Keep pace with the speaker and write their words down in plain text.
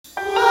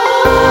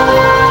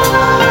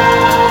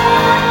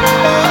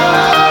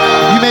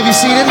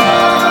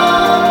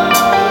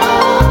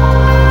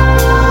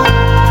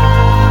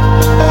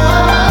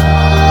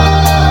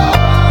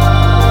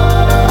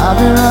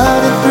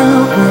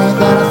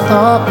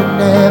would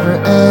never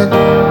end.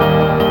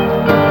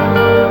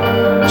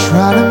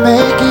 Try to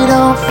make it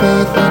on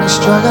faith and I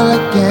struggle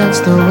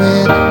against the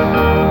wind.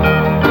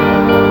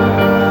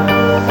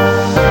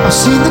 I've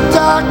seen the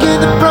dark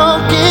and the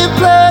broken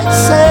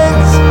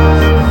places,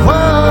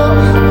 whoa,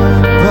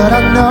 but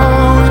I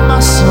know in my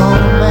soul,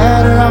 no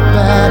matter how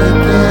bad it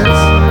gets,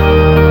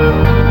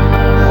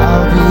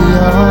 I'll be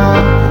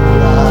alright.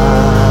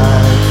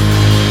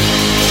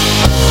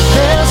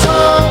 There's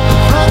hope in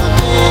front of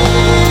me,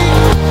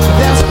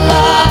 there's a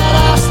light,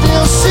 I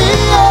still see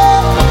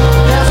it,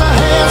 there's a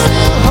hand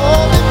still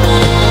holding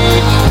me,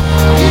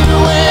 even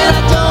when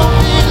I don't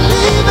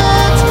believe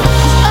it,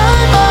 'cause I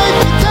might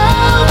be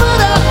down, but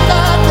I'm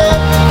not dead.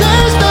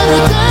 There's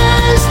better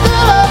days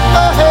still up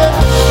ahead,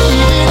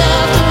 even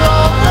after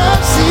all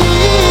I've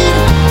seen.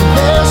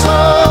 There's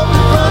hope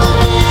in front of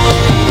me,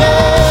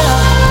 yeah.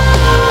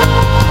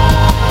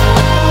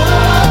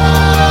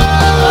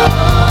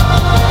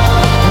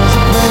 There's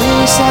a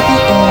place at the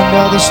end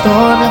of the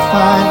storm you'll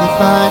finally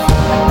find,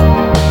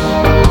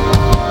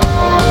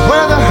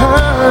 where the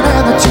hurt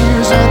and the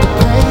tears and the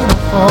pain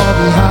will fall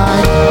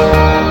behind.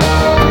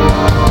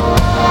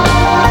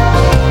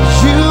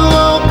 You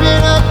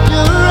open up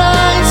your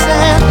eyes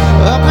and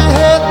up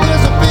ahead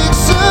there's a big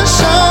sun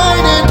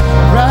shining.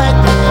 Right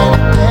there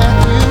in death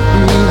you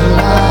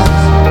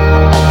realize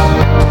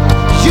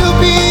you'll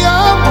be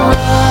alright.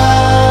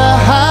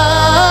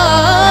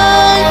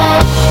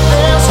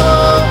 There's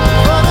hope in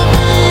front of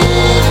me,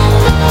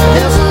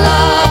 there's a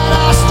light,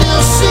 I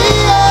still see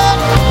it,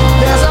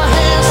 there's a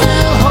hand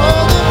still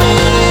holding me,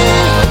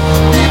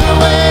 even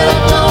when I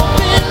don't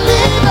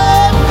believe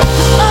it,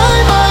 'cause I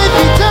might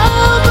be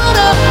down but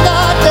I'm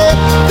not dead.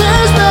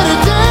 There's better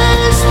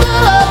days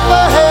still up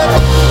ahead,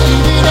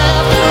 even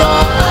after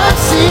all I've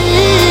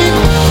seen.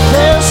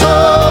 There's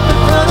hope in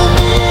front of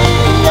me,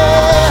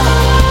 yeah,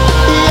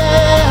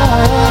 yeah.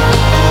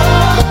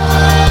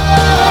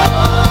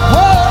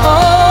 Whoa.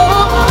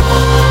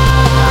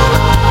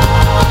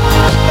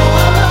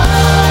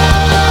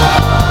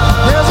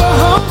 There's a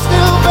hope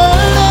still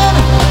burning,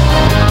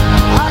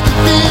 I can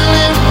feel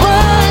it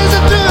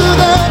rising through the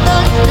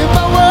night. If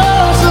my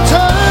world's still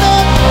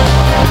turning,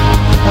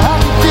 I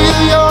can feel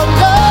your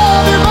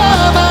love, you're by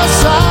my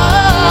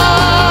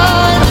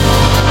side.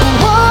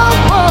 Whoa,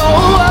 whoa,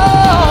 whoa.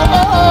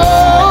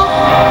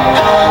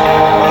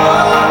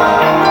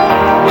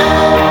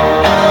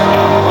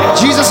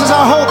 Jesus is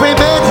our hope,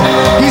 amen.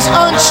 He's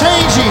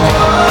unchanging,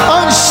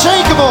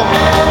 unshakable.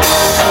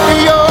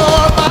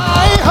 You're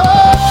my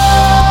hope.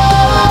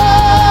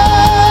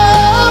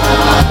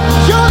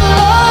 You're the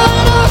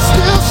light, I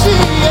still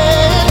see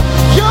it.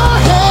 Your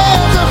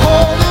hands are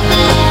holding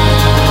me,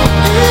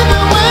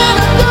 even when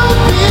I don't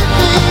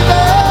believe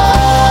it.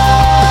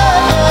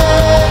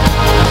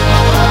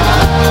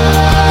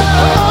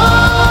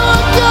 Oh,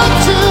 got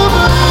to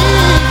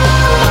believe.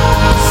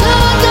 Said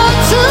I got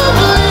to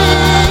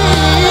believe.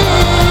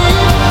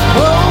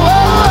 Whoa,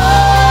 whoa,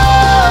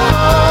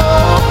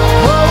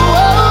 whoa,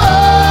 whoa,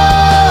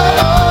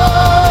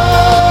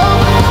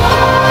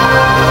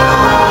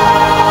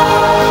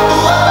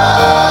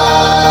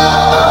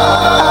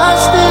 I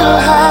still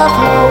have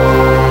hope.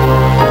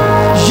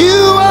 You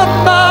are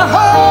my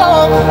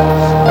hope.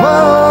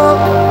 Whoa,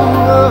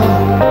 whoa.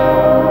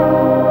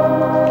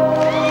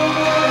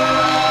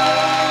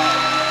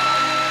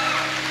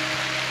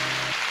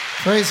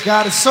 Praise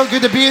God. It's so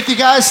good to be with you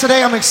guys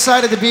today. I'm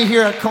excited to be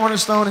here at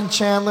Cornerstone in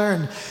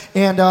Chandler.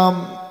 And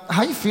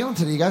how you feeling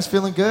today? You guys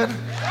feeling good?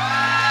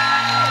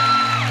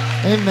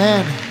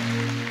 Amen.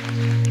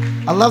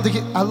 I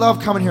love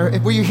coming here.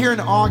 Were you here in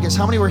August?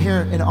 How many were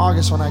here in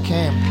August when I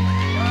came?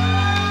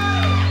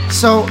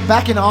 So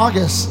back in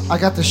August, I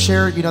got to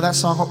share, that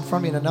song Hope in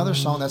Front of Me and another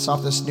song that's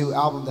off this new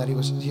album that he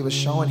was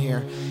showing here.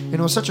 And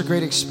it was such a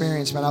great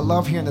experience, man. I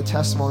love hearing the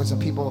testimonies of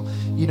people,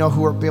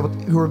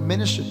 who are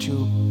ministered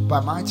to by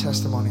my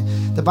testimony.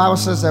 The Bible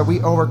says that we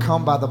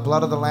overcome by the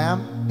blood of the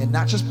Lamb, and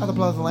not just by the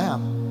blood of the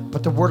Lamb,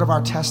 but the word of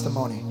our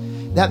testimony.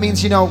 That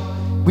means,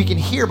 we can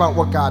hear about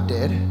what God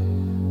did,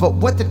 but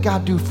what did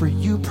God do for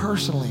you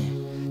personally?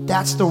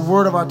 That's the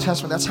word of our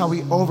testimony. That's how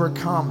we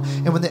overcome.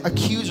 And when the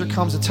accuser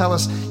comes to tell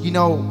us,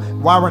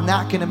 why we're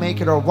not going to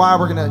make it, or why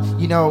we're going to,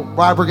 you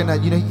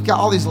got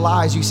all these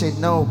lies, you say,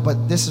 no,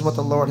 but this is what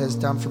the Lord has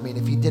done for me. And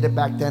if he did it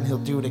back then, he'll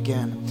do it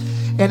again.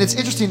 And it's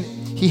interesting,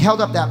 he held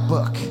up that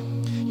book.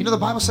 The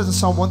Bible says in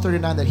Psalm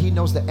 139 that he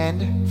knows the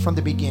end from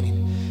the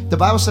beginning. The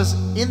Bible says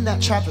in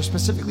that chapter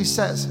specifically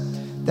says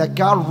that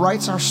God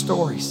writes our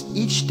stories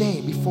each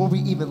day before we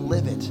even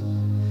live it.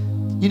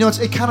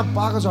 It kind of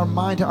boggles our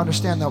mind to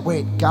understand that,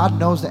 wait, God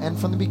knows the end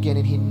from the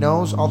beginning. He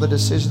knows all the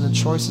decisions and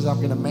choices I'm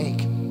going to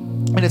make.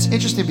 And it's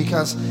interesting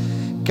because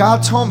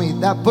God told me,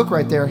 that book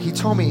right there, he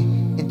told me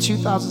in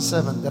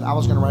 2007 that I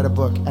was going to write a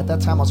book. At that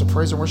time, I was a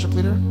praise and worship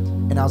leader,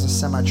 and I was a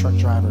semi-truck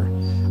driver.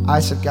 I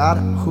said, God,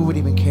 who would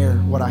even care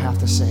what I have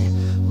to say?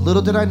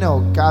 Little did I know,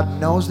 God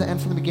knows the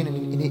end from the beginning,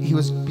 and he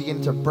was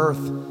beginning to birth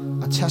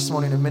a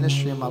testimony and a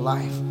ministry in my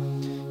life.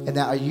 And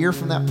that a year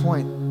from that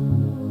point,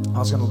 I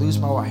was going to lose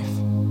my wife.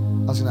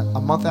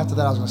 A month after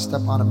that, I was gonna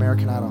step on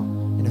American Idol.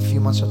 And a few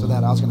months after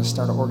that, I was gonna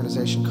start an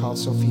organization called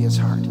Sophia's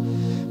Heart.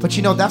 But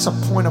you know, that's a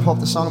point of hope.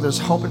 The song, there's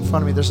hope in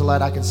front of me, there's a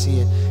light, I can see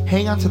it.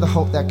 Hang on to the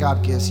hope that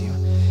God gives you.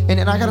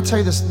 And I gotta tell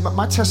you this,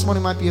 my testimony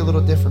might be a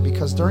little different,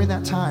 because during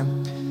that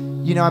time,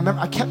 you know,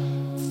 I kept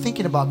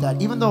thinking about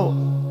that. Even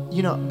though,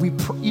 you know,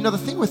 the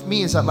thing with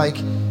me is that, like,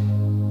 you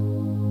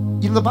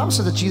know, the Bible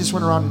says that Jesus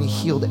went around and he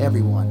healed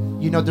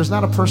everyone. You know, there's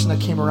not a person that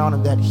came around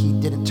and that he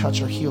didn't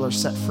touch or heal or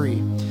set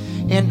free.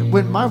 And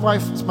when my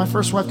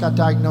first wife got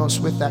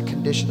diagnosed with that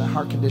condition, that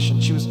heart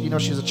condition, she was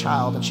a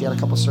child and she had a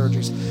couple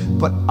surgeries.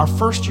 But our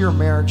first year of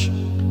marriage,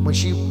 when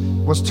she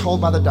was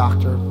told by the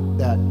doctor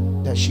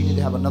that she needed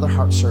to have another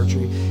heart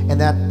surgery, and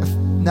that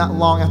not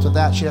long after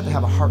that, she'd have to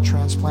have a heart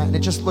transplant, and it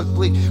just looked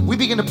bleak. We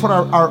began to put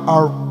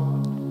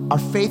our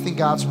faith in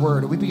God's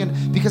word.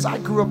 Because I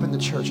grew up in the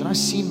church and I've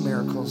seen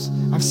miracles.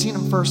 I've seen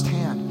them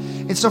firsthand.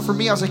 And so for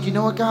me, I was like, you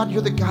know what, God,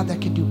 you're the God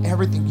that can do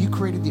everything. You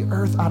created the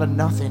earth out of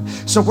nothing.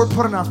 So we're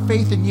putting our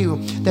faith in you,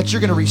 that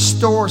you're going to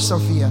restore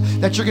Sophia,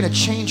 that you're going to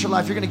change her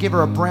life. You're going to give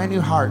her a brand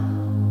new heart.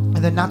 And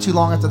then not too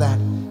long after that,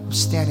 I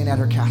was standing at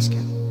her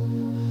casket.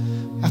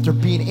 After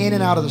being in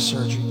and out of the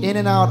surgery, in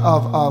and out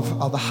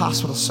of the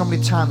hospital so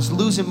many times,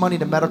 losing money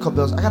to medical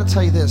bills. I got to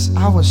tell you this,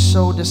 I was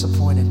so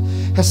disappointed.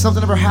 Has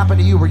something ever happened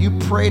to you where you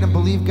prayed and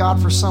believed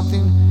God for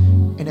something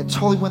and it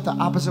totally went the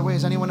opposite way?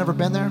 Has anyone ever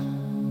been there?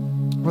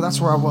 Well,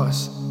 that's where I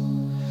was.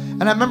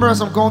 And I remember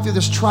as I'm going through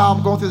this trial,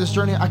 I'm going through this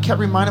journey, I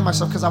kept reminding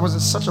myself, because I was in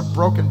such a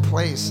broken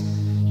place.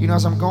 You know,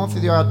 as I'm going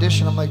through the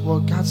audition, I'm like, well,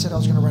 God said I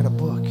was going to write a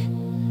book.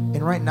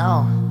 And right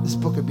now, this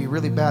book would be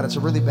really bad. It's a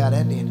really bad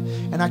ending.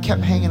 And I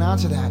kept hanging on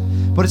to that.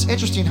 But it's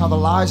interesting how the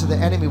lies of the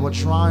enemy will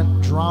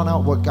drown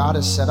out what God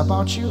has said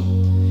about you.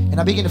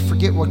 And I began to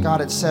forget what God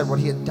had said, what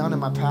he had done in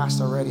my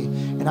past already.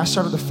 And I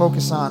started to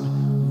focus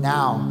on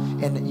now.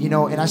 And, you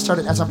know, and I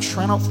started, as I'm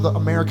trying out through the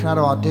American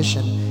Idol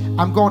audition,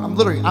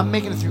 I'm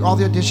making it through all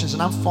the auditions,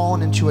 and I'm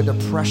falling into a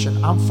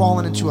depression. I'm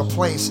falling into a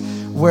place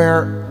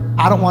where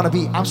I don't want to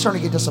be. I'm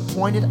starting to get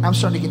disappointed. I'm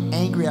starting to get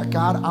angry at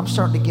God. I'm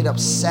starting to get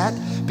upset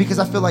because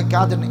I feel like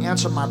God didn't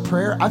answer my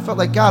prayer. I felt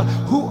like, God,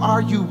 who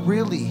are you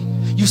really?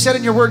 You said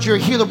in your word you're a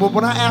healer, but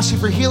when I asked you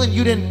for healing,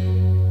 you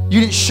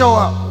didn't show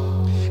up.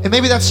 And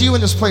maybe that's you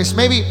in this place.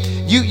 Maybe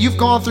you've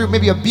gone through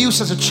maybe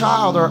abuse as a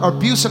child or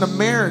abuse in a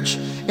marriage,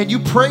 and you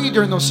prayed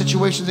during those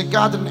situations and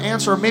God didn't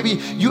answer. Or maybe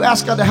you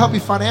asked God to help you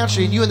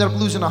financially and you ended up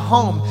losing a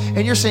home,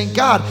 and you're saying,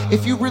 God,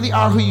 if you really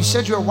are who you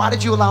said you are, why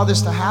did you allow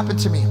this to happen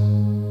to me?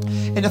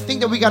 And the thing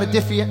that we got to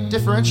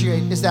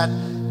differentiate is that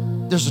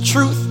there's the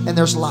truth and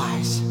there's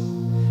lies.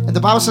 And the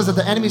Bible says that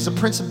the enemy is the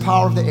prince and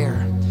power of the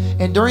air.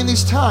 And during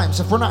these times,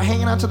 if we're not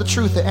hanging on to the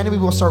truth, the enemy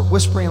will start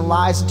whispering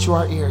lies into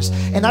our ears.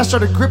 And I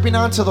started gripping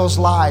onto those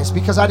lies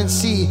because I didn't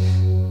see,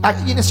 I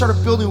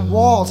started building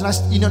walls. And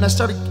I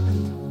started,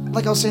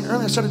 like I was saying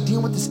earlier, I started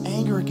dealing with this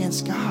anger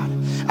against God.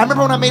 I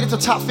remember when I made it to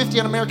top 50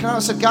 on American Idol, I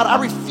said, God,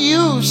 I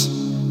refuse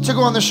to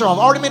go on this show. I've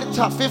already made it to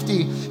top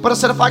 50, but I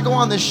said, if I go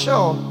on this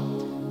show,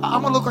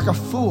 I'm gonna look like a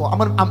fool.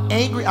 I'm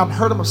angry, I'm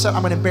hurt, I'm upset.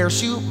 I'm gonna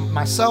embarrass you,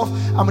 myself.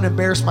 I'm gonna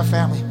embarrass my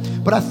family.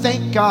 But I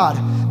thank God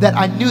that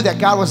I knew that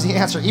God was the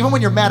answer. Even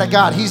when you're mad at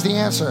God, he's the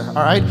answer,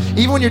 all right?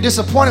 Even when you're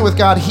disappointed with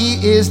God, he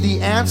is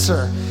the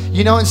answer.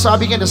 You know, and so I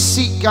began to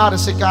seek God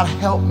and say, God,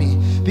 help me,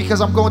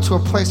 because I'm going to a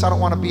place I don't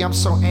want to be. I'm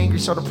so angry,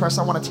 so depressed,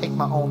 I want to take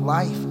my own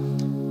life.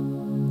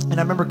 And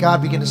I remember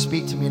God began to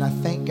speak to me, and I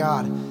thank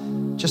God.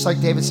 Just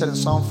like David said in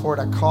Psalm 4,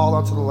 I called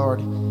unto the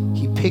Lord.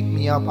 He picked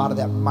me up out of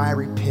that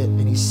miry pit,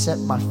 and he set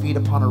my feet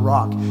upon a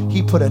rock.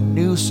 He put a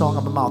new song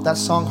in my mouth. That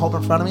song, Hope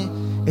in Front of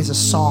Me, is a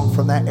song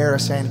from that era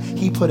saying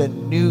he put a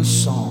new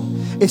song.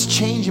 It's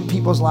changing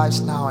people's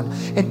lives now.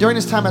 And during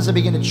this time, as I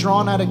begin to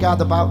draw nigh to God,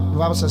 the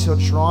Bible says he'll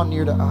draw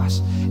near to us.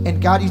 And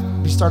God,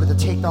 he started to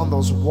take down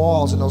those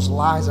walls and those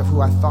lies of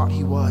who I thought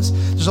he was.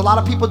 There's a lot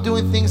of people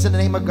doing things in the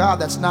name of God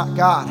that's not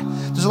God.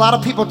 There's a lot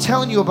of people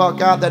telling you about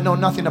God that know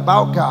nothing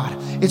about God.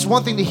 It's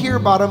one thing to hear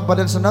about him, but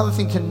it's another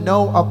thing to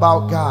know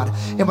about God.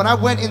 And when I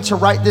went in to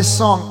write this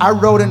song, I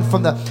wrote in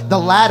from the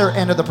latter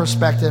end of the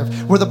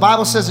perspective, where the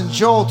Bible says in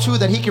Joel 2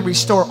 that he can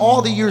restore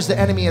all the years the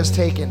enemy has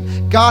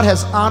taken. God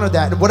has honored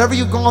that. And whatever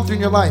you've gone through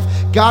in your life,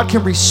 God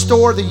can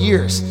restore the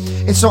years.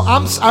 And so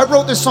I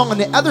wrote this song on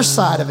the other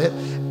side of it,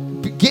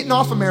 getting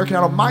off American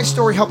Idol, my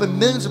story, helping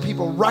millions of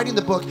people, writing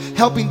the book,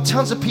 helping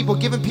tons of people,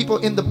 giving people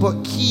in the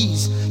book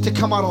keys to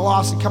come out of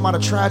loss and come out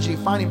of tragedy,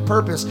 finding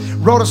purpose.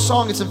 Wrote a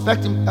song that's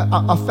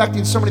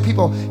affecting so many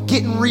people,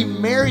 getting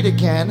remarried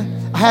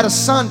again. I had a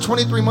son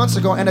 23 months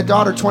ago and a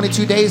daughter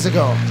 22 days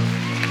ago.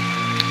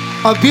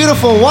 A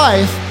beautiful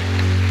wife.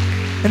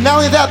 And not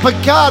only that,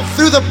 but God,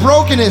 through the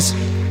brokenness,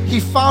 he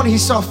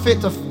saw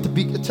fit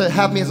to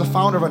have me as a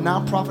founder of a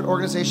nonprofit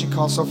organization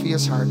called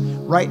Sophia's Heart.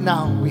 Right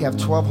now, we have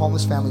 12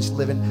 homeless families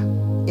living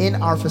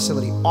in our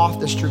facility,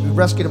 off the street. We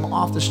rescued them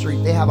off the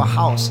street. They have a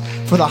house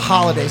for the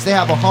holidays. They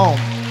have a home.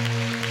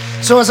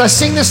 So as I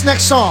sing this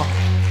next song,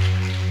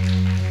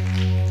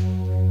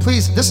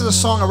 please, this is a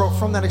song I wrote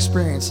from that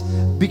experience.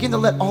 Begin to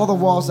let all the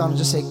walls down and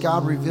just say,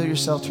 God, reveal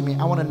yourself to me.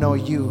 I want to know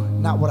you,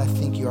 not what I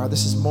think you are.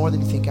 This is more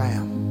than you think I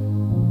am.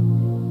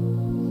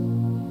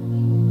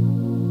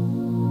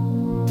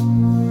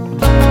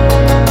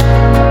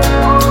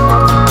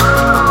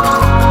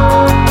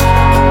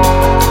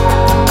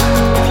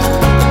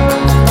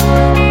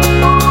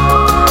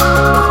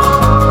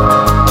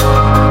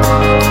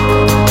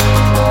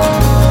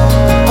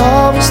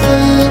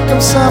 I'm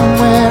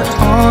somewhere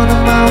on a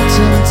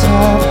mountain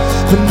top,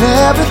 but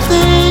never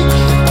think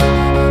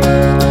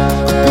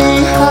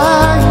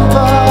behind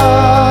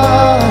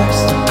bars.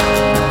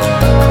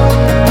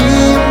 Be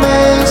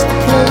amazed the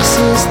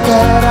places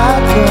that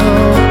I go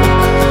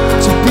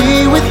to be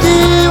with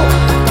you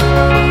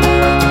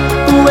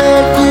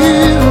where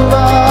you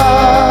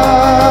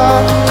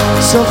are.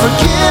 So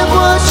forget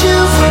what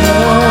you've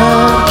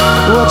heard,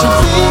 what you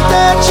think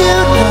that you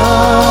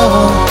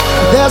know.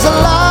 There's a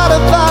lot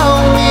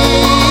about me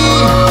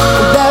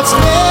that's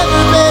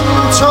never been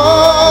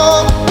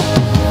told.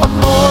 I'm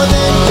more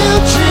than you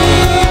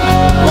dream,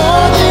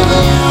 more than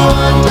you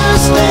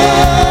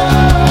understand.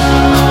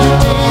 Your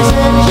days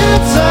and your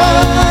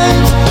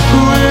times,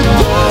 we're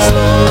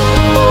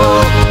destined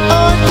for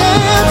our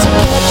dance.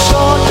 Catch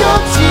all your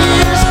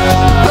tears,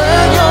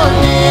 burn your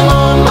name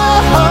on my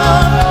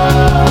heart.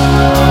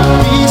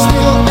 Be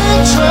still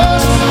and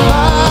trust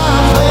my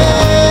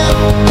plan.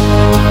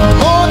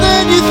 More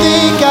than you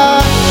think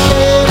I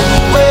am.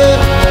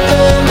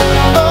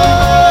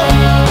 Oh,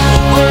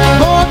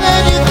 more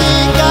than you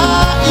think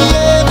I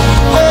am.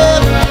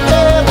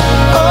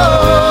 Oh,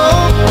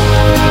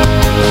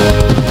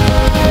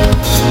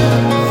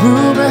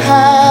 rumor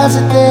has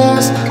it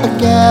there's a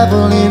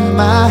gavel in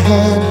my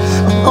hand.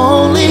 I'm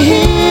only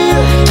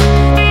here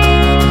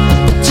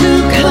to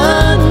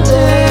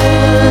condemn.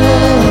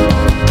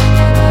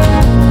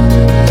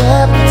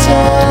 Let me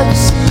tell you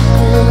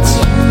secrets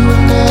you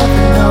will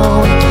never know.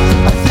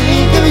 I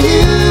think of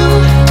you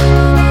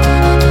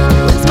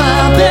as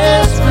my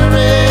best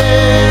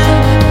friend.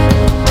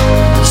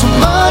 So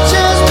much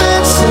has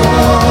been said,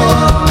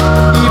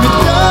 even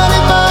done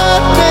in my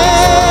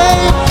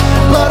name,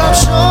 but I'm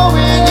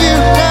showing you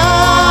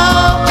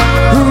now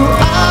who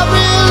I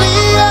really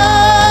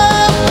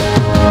am.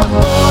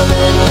 More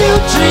than you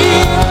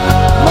dream,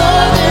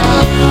 more than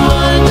you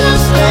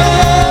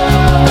understand.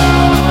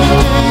 Your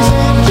days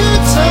and your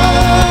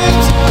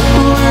times,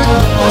 we're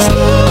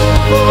destined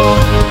for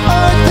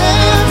our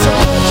dance.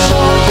 Catch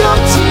all your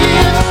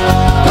tears,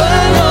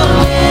 burn your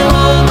name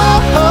on my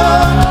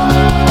heart.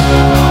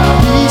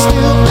 Be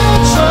still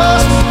and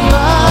trust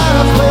my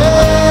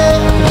plan.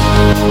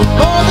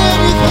 More than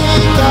you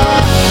think I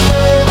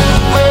am.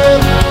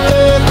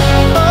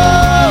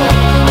 Oh,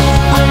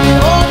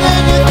 more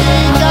than you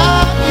think I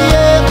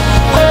am.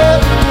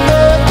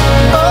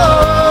 Oh,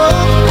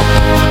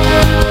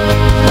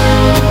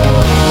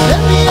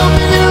 let me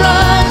open your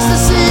eyes to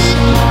see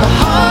the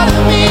heart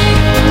of me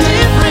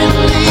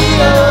differently.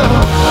 Oh,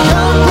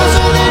 come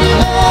closer than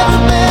you've ever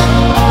been.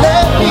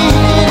 Let me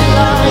in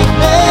like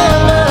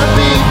never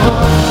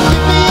before.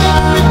 Give me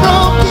every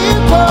broken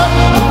part,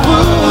 the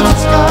wounds and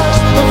scars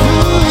of who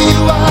you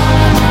are,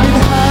 and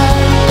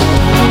hide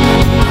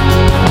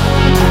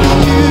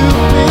you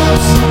will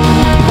see.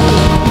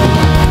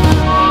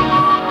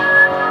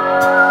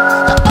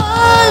 I'm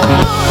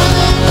more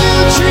than you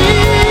dream.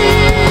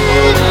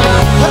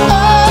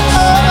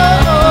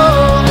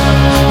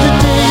 Your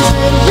days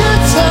and your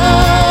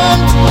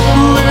times,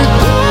 we're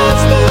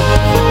destined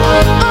for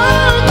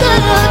our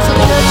dance.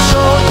 Catch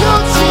all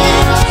your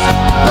tears,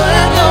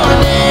 burn your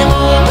name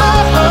on my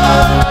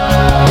heart.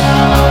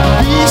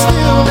 Be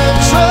still and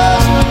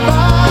trust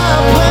my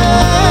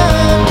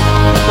plan.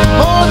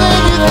 More than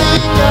you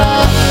think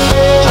I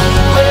am.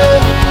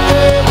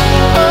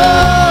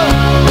 Oh,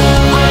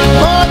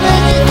 more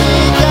than you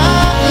think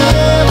I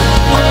am.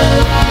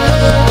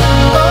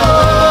 Oh,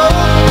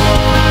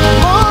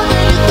 more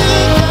than you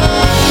think I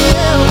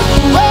am.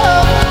 Whoa,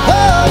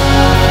 whoa,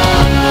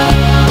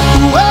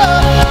 whoa,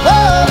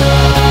 whoa.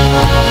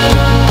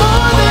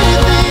 More than you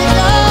think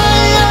I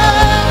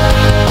am.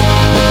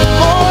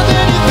 More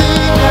than you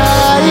think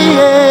I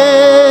am.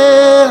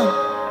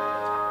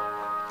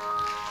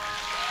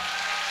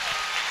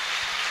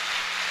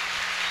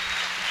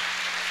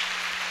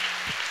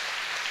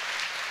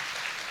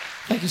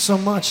 Thank you so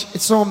much.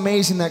 It's so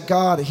amazing that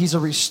God, He's a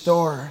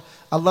restorer.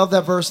 I love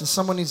that verse, and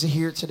someone needs to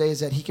hear it today, is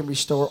that He can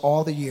restore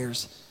all the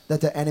years that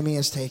the enemy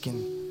has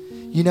taken.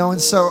 You know, and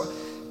so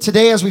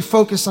today as we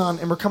focus on,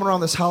 and we're coming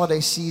around this holiday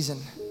season,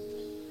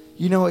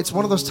 you know, it's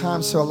one of those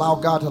times to allow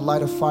God to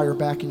light a fire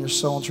back in your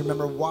soul and to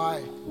remember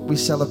why we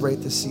celebrate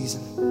this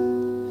season.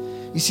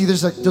 You see,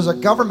 there's a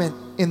government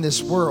in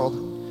this world,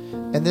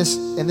 and this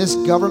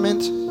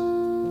government,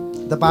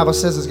 the Bible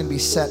says, is going to be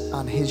set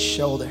on His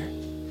shoulder.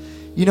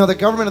 You know, the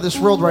government of this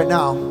world right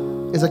now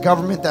is a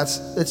government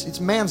it's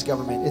man's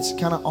government. It's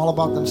kind of all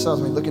about themselves.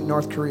 I mean, look at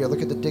North Korea,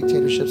 look at the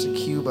dictatorships in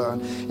Cuba,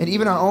 and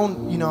even our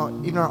own, you know,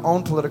 even our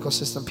own political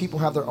system. People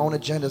have their own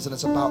agendas, and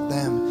it's about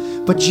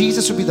them. But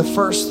Jesus would be the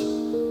first,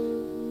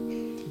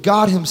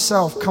 God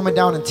Himself coming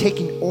down and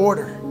taking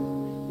order.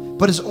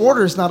 But His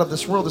order is not of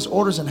this world. His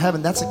order is in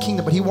heaven. That's a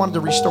kingdom. But He wanted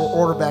to restore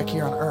order back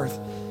here on earth.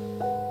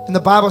 And the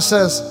Bible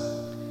says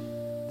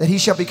that He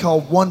shall be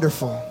called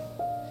Wonderful.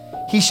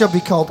 He shall be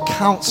called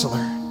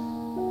Counselor.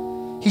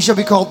 He shall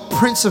be called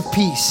Prince of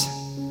Peace,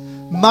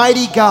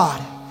 Mighty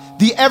God,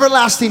 the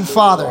Everlasting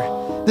Father.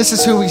 This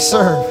is who we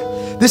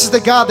serve. This is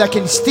the God that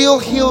can still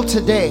heal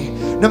today,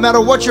 No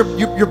matter what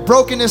your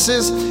brokenness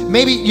is,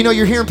 maybe, you know,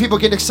 you're hearing people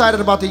getting excited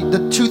about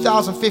the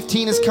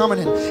 2015 is coming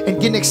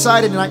and getting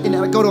excited. And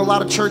I go to a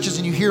lot of churches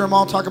and you hear them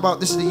all talk about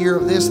this is the year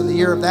of this and the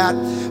year of that.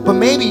 But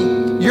maybe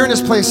you're in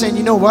this place saying,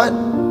 you know what?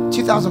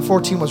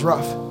 2014 was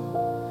rough.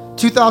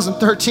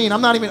 2013,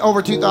 I'm not even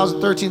over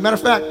 2013. Matter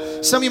of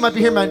fact, some of you might be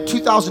hearing about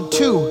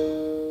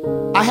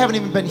 2002. I haven't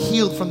even been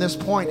healed from this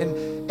point.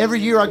 And every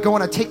year I go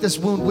and I take this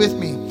wound with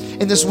me.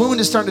 And this wound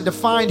is starting to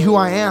define who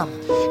I am.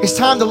 It's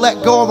time to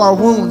let go of our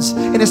wounds.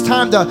 And it's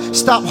time to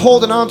stop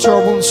holding on to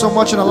our wounds so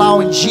much and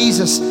allowing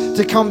Jesus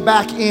to come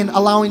back in,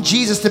 allowing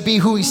Jesus to be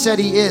who he said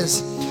he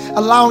is,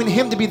 allowing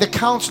him to be the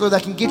counselor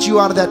that can get you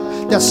out of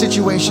that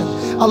situation,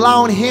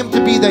 allowing him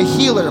to be the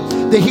healer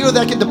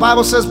that can, the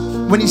Bible says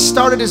when he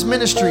started his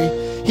ministry,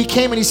 he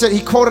came and he said,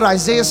 he quoted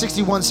Isaiah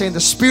 61 saying, the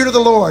Spirit of the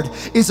Lord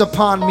is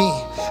upon me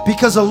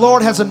because the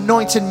Lord has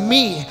anointed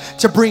me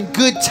to bring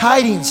good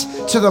tidings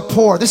to the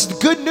poor. This is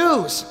good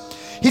news.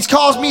 He's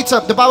caused me to,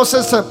 the Bible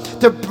says,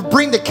 to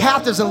bring the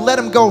captives and let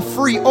them go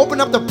free.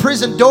 Open up the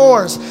prison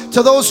doors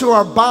to those who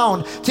are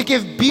bound. To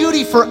give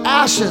beauty for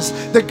ashes,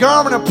 the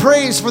garment of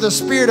praise for the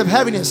spirit of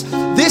heaviness.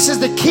 This is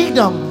the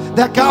kingdom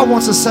that God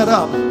wants to set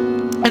up.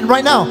 And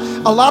right now,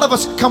 a lot of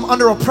us come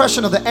under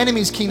oppression of the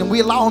enemy's kingdom. We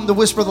allow him to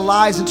whisper the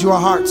lies into our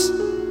hearts.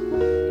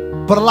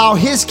 But allow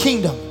his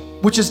kingdom,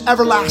 which is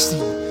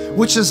everlasting,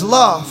 which is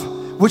love,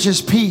 which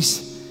is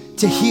peace,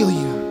 to heal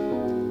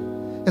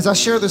you. As I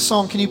share this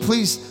song, can you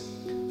please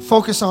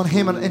focus on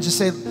him and just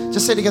say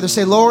together,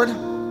 say, Lord,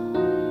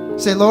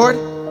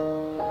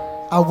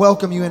 I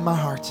welcome you in my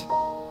heart.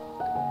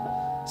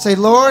 Say,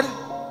 Lord,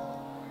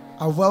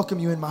 I welcome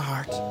you in my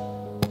heart.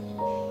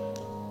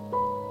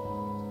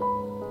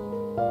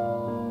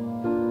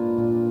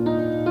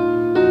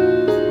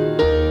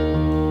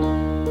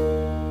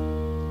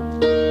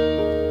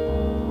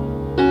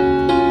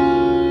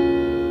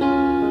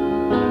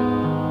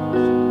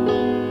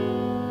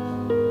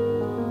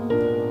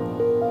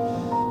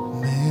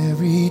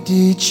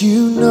 Did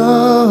you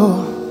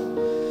know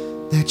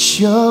that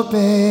your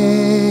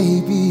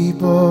baby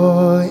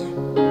boy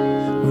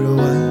would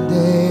one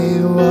day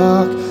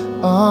walk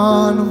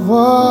on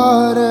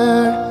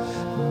water?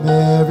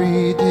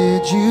 Mary,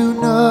 did you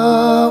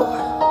know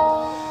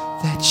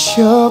that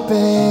your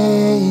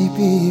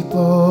baby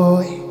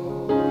boy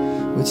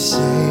would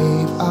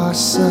save our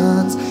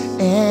sons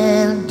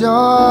and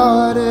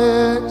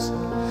daughters?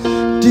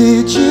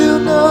 Did you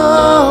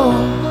know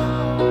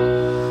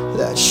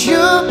that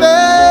your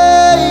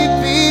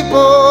baby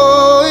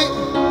boy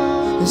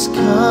has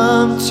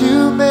come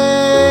to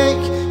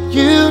make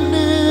you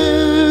new?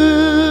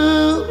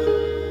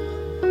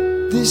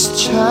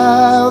 This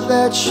child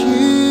that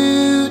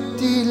you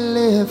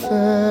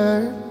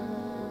deliver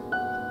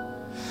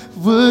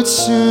would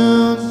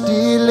soon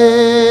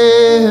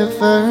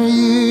deliver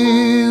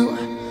you.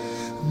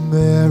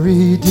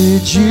 Mary,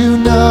 did you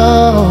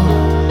know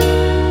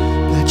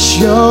that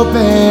your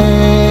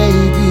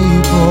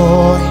baby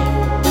boy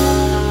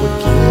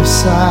give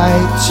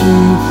sight to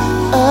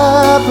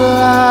a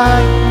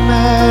blind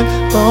man?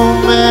 Oh,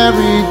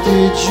 Mary,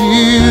 did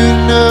you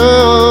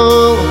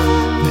know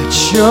that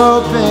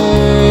your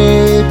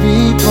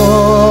baby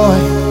boy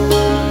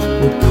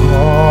would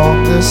calm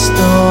the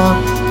storm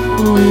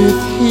with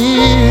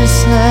his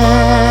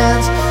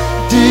hands?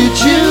 Did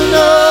you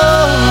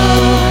know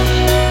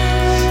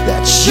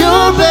that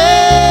your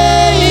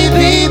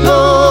baby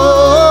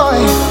boy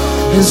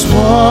is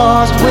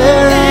walked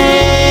where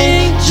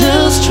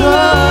angels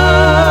trod?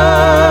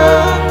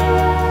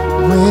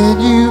 When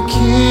you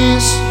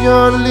kiss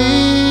your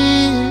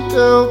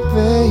little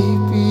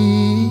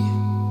baby,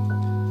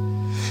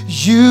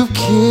 you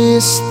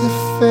kiss the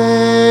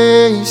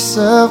face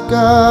of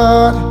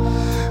God.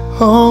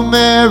 Oh,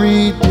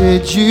 Mary,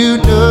 did you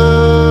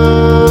know?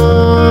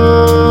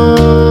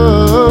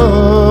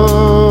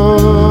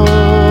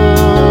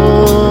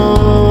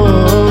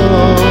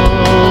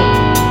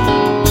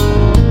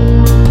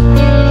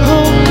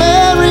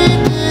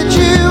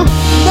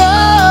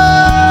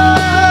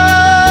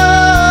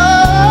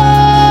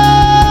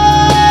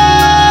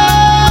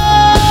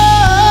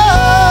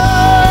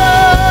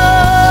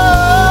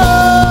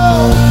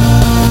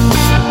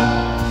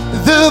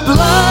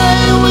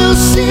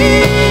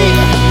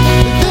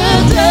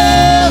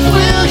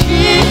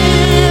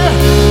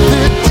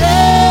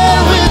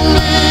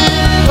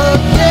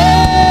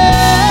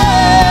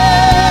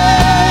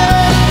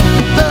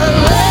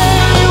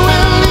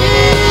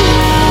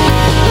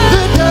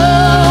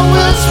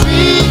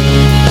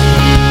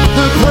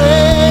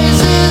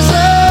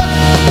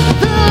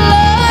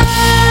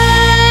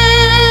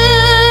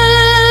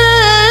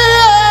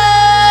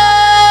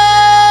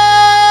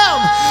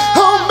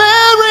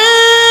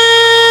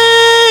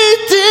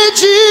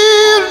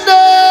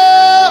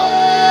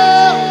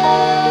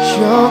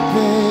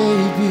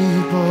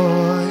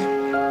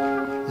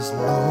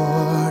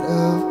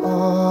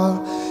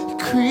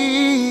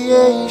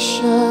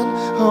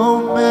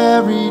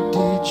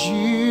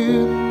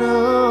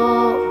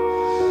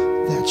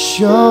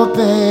 Your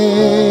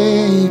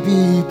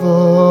baby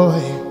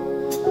boy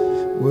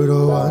would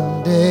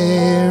one day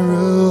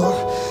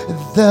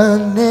the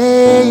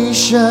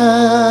nations.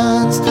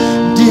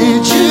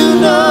 Did you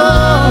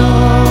know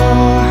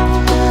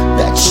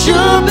that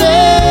your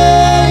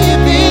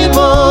baby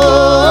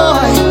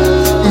boy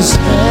is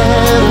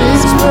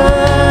heaven's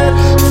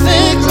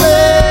perfect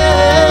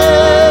lamb?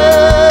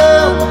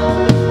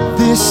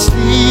 This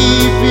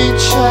sleeping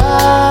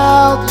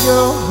child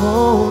you're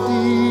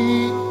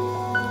holding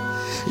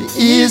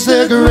is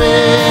the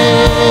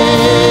great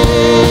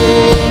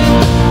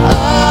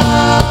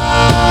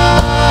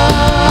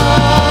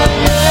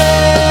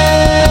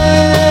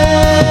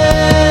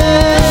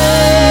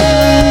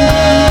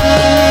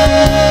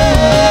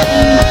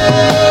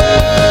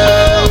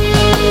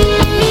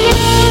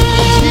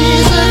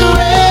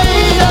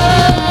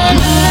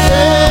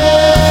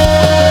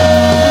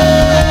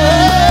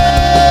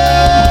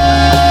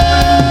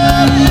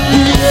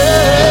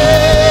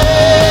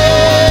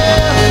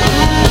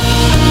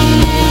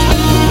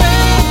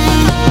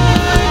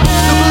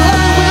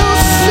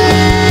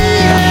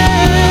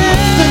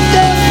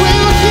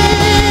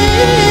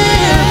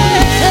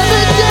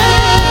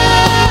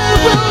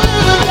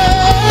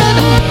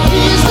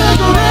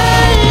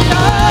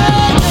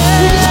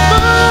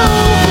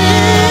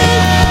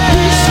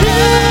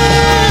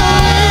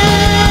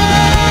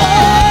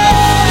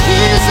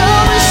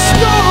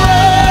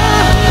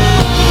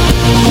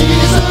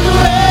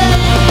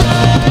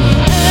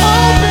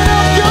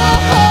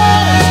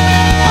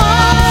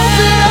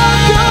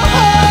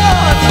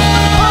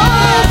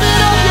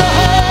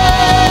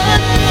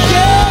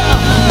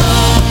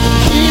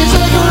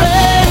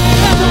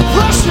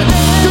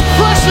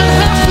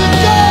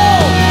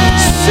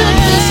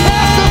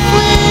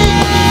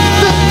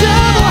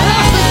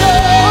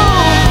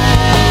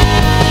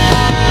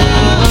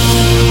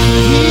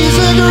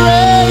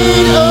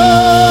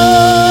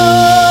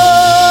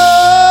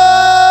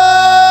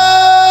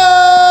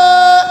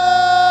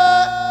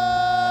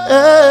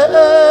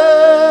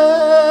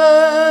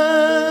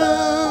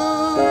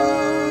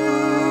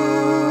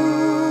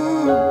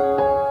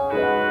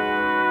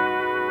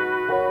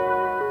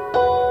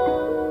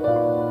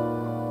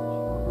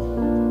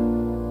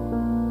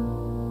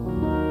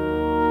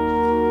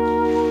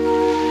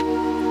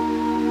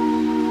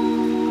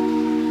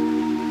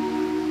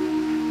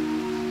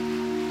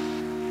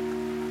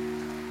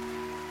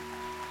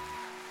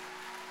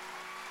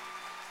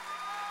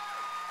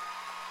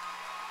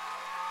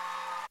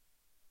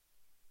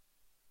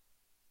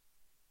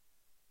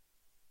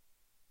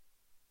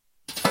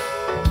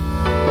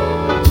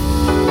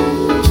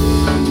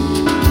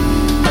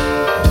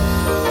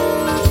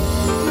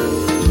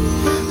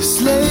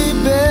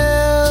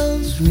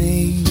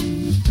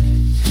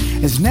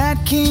as Nat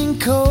King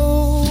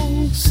Cole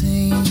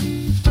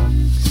sings.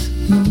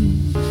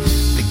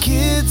 The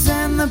kids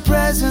and the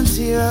presents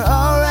here are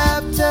all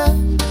wrapped up.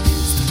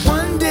 So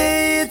one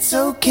day it's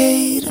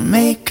okay to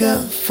make a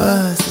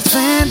fuss. It's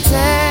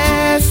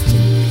fantastic.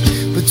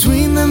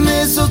 Between the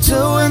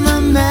mistletoe and the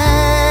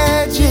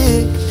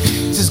magic,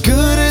 it's as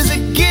good as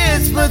it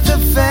gets, but the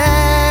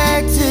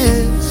fact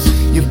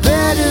is, you're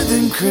better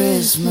than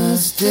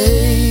Christmas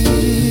Day.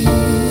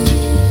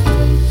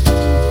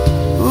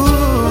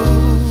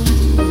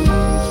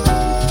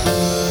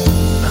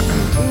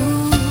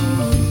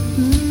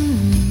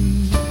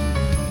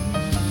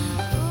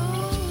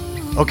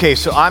 Okay,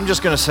 so I'm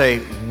just going to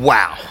say,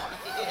 wow.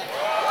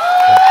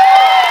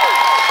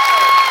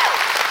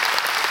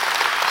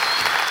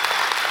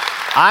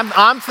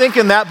 I'm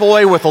thinking that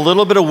boy with a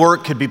little bit of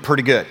work could be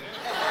pretty good.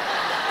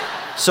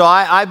 So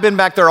I've been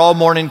back there all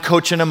morning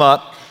coaching him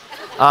up.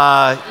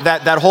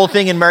 That whole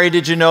thing in Mary,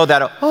 did you know that?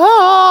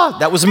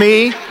 That was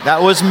me.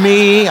 That was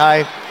me.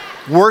 I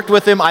worked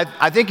with him.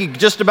 I think he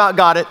just about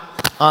got it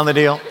on the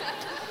deal.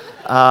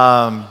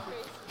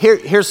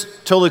 Here's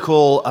totally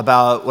cool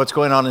about what's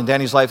going on in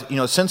Danny's life. You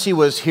know, since he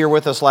was here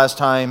with us last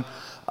time,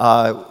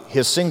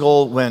 his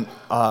single went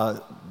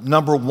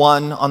number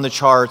 1 on the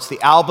charts.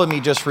 The album he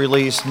just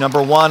released,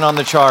 number 1 on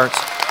the charts.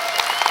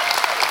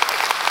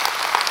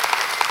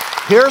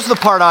 Here's the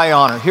part I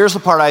honor. Here's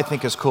the part I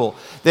think is cool.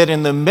 That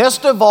in the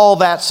midst of all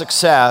that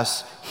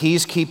success,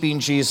 he's keeping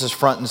Jesus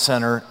front and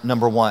center,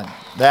 number 1.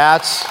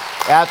 That's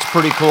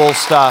pretty cool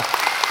stuff.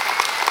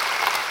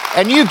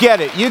 And you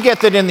get it. You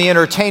get that in the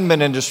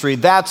entertainment industry,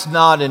 that's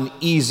not an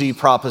easy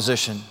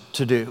proposition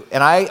to do.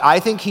 And I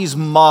think he's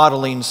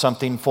modeling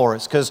something for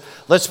us. Because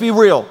let's be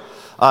real,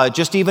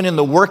 just even in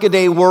the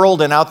workaday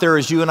world and out there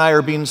as you and I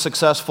are being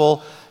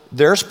successful,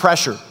 there's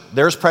pressure.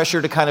 There's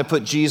pressure to kind of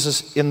put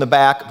Jesus in the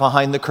back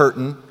behind the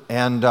curtain.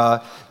 And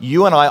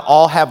you and I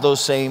all have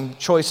those same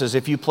choices.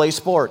 If you play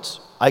sports,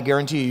 I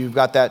guarantee you've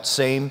got that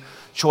same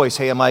choice.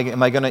 Hey, am I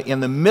going to, in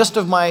the midst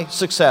of my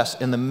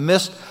success, in the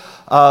midst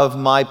of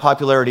my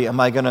popularity, am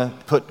I going to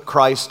put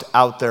Christ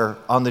out there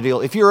on the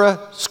deal? If you're a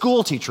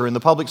school teacher in the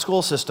public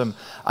school system,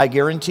 I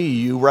guarantee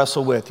you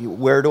wrestle with,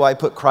 where do I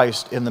put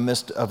Christ in the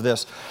midst of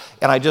this?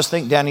 And I just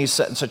think Danny's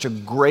setting such a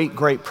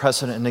great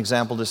precedent and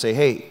example to say,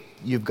 hey,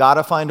 you've got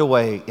to find a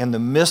way in the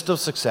midst of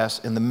success,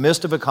 in the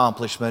midst of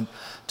accomplishment,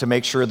 to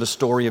make sure the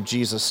story of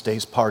Jesus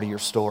stays part of your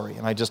story.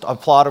 And I just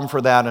applaud him for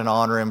that and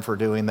honor him for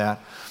doing that.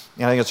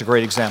 Yeah, I think it's a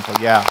great example,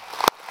 yeah.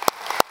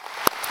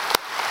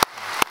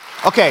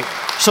 Okay,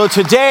 so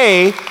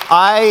today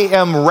I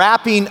am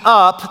wrapping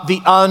up the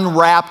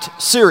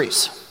Unwrapped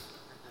series.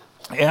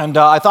 And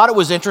I thought it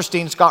was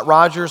interesting. Scott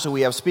Rogers, who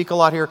we have speak a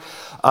lot here,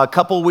 a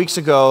couple of weeks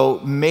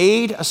ago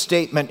made a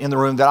statement in the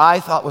room that I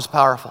thought was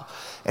powerful.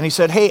 And he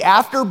said, hey,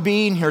 after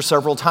being here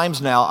several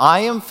times now, I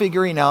am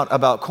figuring out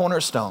about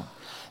Cornerstone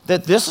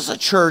that this is a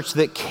church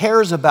that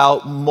cares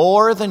about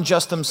more than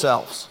just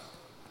themselves.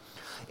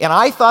 And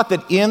I thought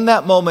that in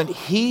that moment,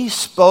 he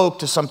spoke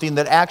to something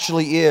that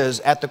actually is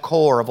at the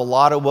core of a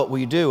lot of what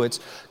we do. It's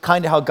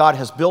kind of how God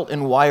has built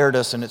and wired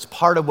us, and it's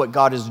part of what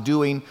God is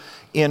doing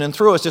in and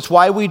through us. It's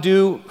why we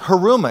do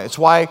Huruma. It's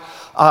why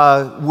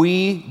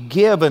we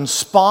give and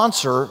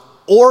sponsor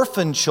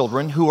orphan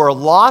children who are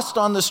lost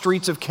on the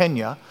streets of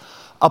Kenya,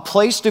 a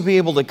place to be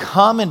able to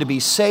come and to be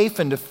safe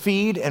and to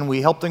feed, and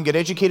we help them get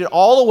educated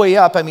all the way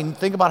up. I mean,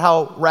 think about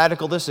how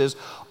radical this is,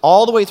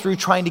 all the way through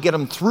trying to get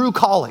them through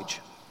college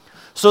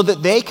so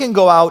that they can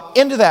go out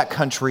into that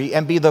country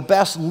and be the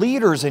best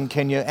leaders in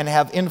Kenya and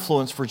have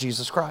influence for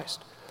Jesus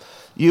Christ.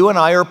 You and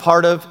I are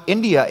part of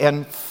India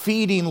and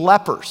feeding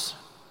lepers.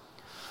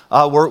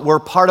 We're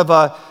part of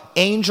an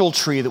angel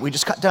tree that we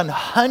just got done.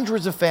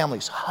 Hundreds of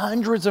families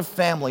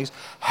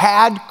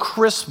had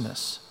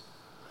Christmas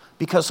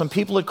because some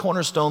people at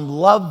Cornerstone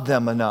loved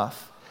them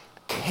enough,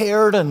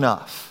 cared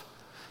enough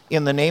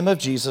in the name of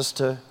Jesus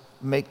to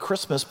make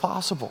Christmas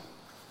possible.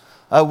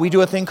 We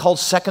do a thing called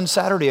Second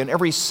Saturday, and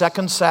every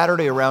second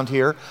Saturday around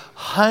here,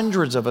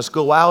 hundreds of us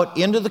go out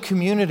into the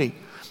community.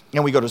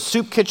 And we go to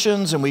soup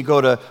kitchens and we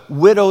go to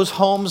widows'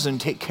 homes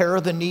and take care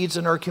of the needs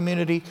in our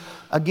community.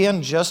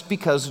 Again, just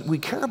because we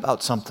care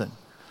about something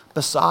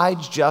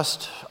besides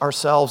just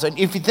ourselves. And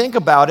if you think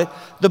about it,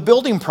 the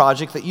building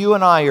project that you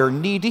and I are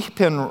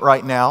knee-deep in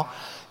right now,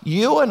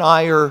 you and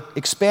I are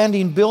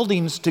expanding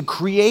buildings to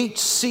create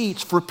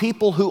seats for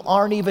people who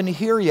aren't even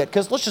here yet.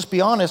 Because let's just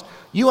be honest,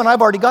 you and I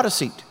have already got a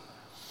seat.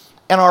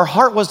 And our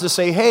heart was to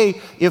say, hey,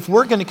 if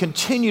we're going to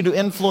continue to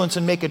influence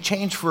and make a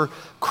change for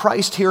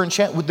Christ here in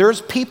Chandler,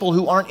 there's people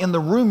who aren't in the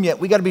room yet.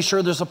 We got to be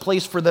sure there's a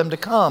place for them to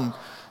come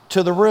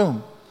to the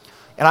room.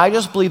 And I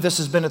just believe this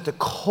has been at the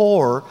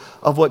core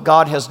of what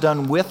God has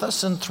done with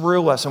us and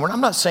through us. And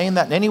I'm not saying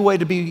that in any way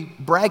to be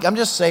brag. I'm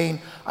just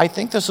saying I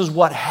think this is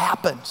what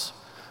happens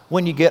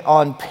when you get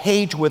on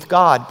page with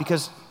God.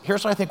 Because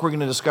here's what I think we're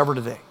going to discover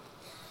today.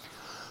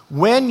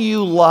 When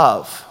you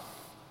love,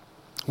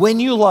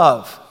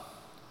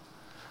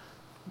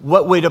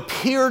 what would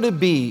appear to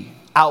be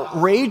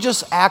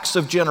outrageous acts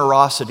of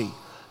generosity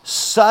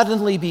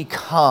suddenly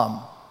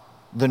become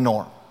the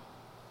norm.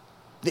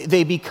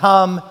 They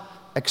become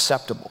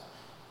acceptable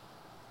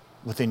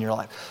within your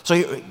life.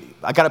 So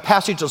I got a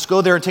passage, let's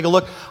go there and take a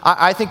look.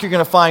 I think you're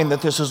going to find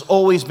that this has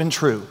always been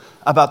true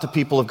about the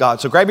people of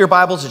God. So grab your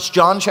Bibles, it's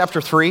John chapter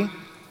 3.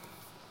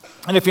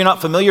 And if you're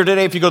not familiar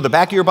today, if you go to the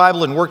back of your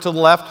Bible and work to the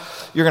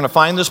left, you're going to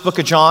find this book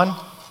of John.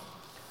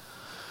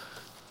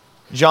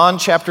 John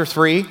chapter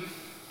 3.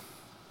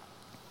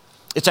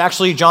 It's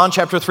actually John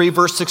chapter 3,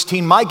 verse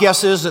 16. My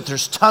guess is that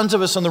there's tons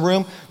of us in the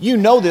room. You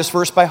know this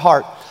verse by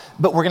heart.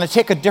 But we're going to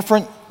take a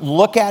different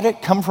look at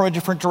it, come from a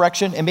different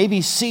direction, and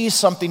maybe see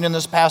something in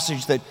this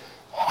passage that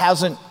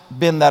hasn't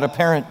been that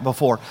apparent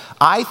before.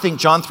 I think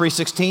John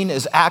 3:16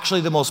 is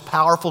actually the most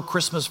powerful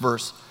Christmas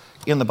verse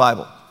in the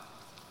Bible.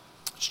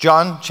 It's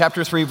John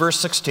chapter 3, verse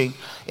 16.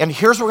 And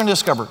here's what we're going to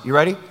discover. You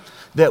ready?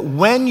 That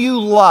when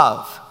you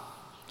love,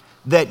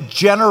 that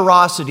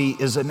generosity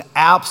is an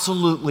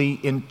absolutely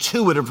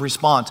intuitive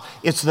response.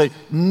 It's the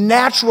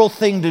natural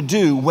thing to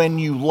do when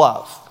you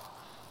love,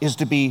 is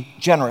to be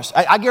generous.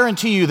 I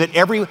guarantee you that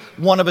every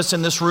one of us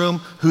in this room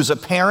who's a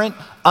parent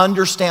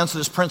understands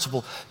this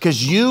principle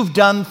because you've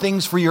done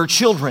things for your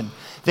children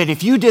that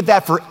if you did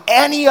that for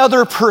any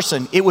other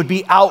person, it would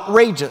be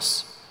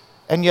outrageous.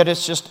 And yet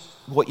it's just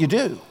what you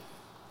do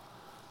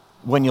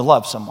when you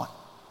love someone.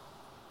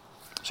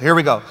 So here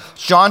we go.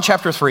 It's John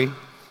chapter 3.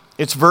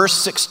 It's verse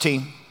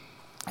 16.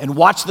 And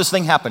watch this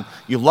thing happen.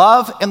 You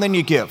love and then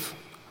you give.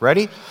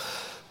 Ready?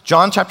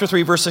 John chapter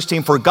 3, verse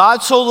 16. For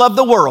God so loved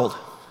the world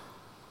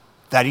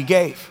that he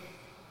gave.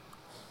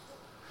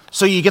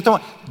 So you get the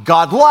one.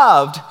 God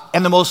loved,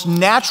 and the most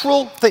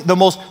natural thing, the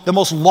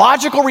most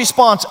logical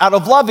response out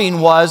of loving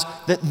was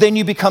that then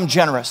you become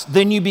generous.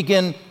 Then you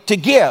begin to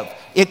give.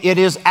 It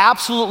is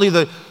absolutely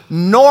the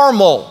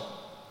normal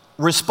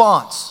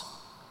response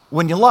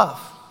when you love,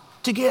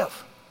 to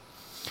give.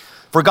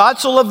 For God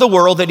so loved the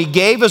world that he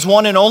gave his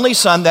one and only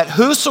Son, that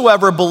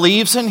whosoever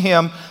believes in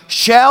him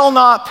shall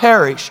not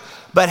perish,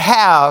 but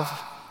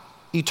have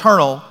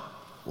eternal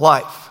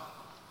life.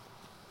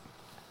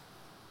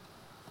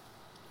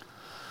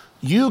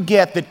 You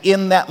get that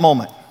in that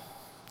moment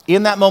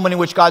in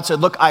which God said,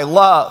 look, I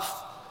love,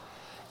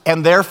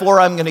 and therefore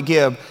I'm going to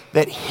give,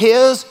 that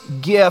his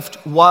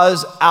gift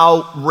was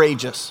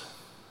outrageous.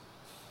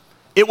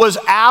 It was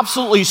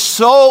absolutely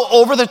so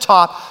over the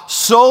top,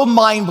 so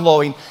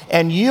mind-blowing,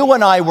 and you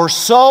and I were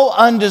so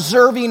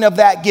undeserving of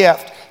that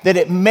gift that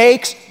it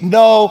makes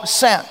no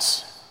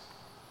sense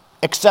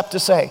except to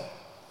say,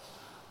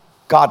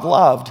 God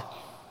loved,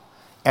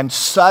 and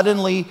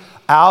suddenly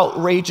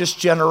outrageous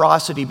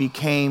generosity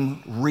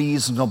became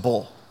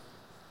reasonable.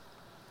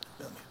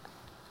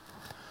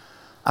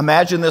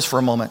 Imagine this for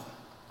a moment.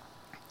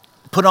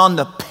 Put on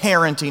the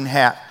parenting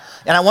hat.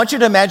 And I want you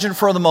to imagine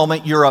for the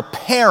moment you're a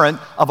parent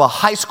of a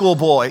high school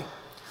boy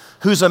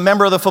who's a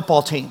member of the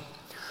football team.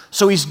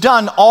 So he's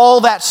done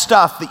all that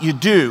stuff that you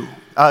do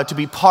to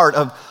be part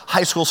of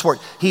high school sport.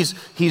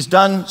 He's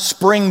done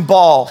spring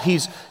ball.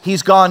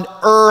 He's gone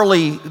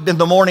early in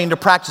the morning to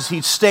practice.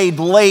 He's stayed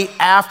late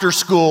after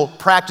school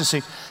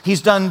practicing.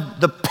 He's done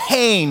the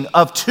pain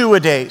of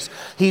two-a-days.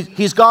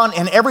 He's gone,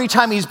 and every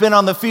time he's been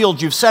on the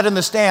field, you've sat in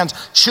the stands,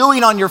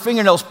 chewing on your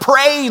fingernails,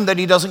 praying that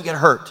he doesn't get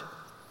hurt.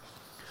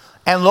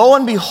 And lo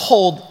and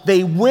behold,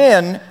 they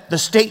win the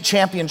state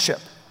championship.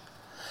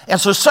 And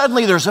so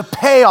suddenly there's a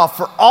payoff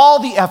for all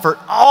the effort,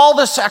 all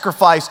the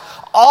sacrifice,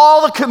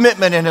 all the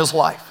commitment in his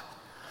life.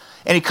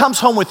 And he comes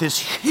home with this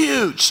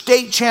huge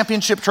state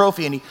championship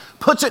trophy, and he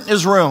puts it in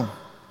his room.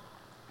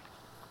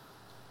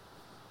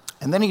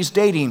 And then he's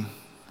dating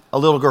a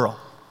little girl.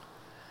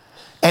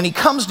 And he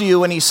comes to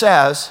you and he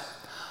says,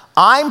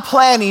 I'm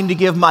planning to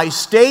give my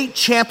state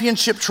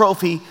championship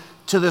trophy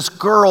to this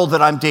girl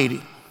that I'm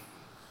dating.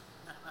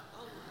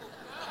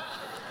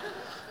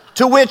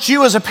 To which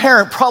you as a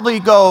parent probably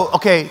go,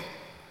 okay,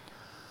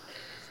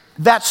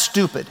 that's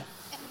stupid.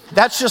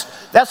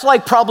 That's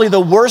like probably the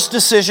worst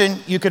decision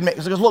you could make.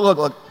 Because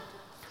look.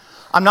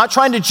 I'm not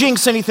trying to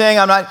jinx anything,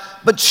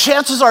 but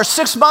chances are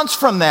 6 months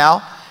from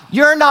now,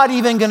 you're not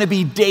even gonna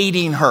be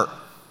dating her.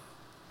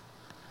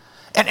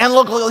 And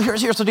look,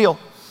 here's the deal.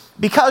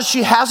 Because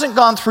she hasn't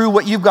gone through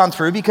what you've gone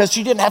through, because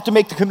she didn't have to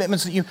make the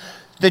commitments that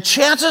the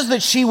chances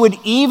that she would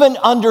even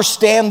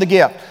understand the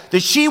gift, that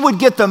she would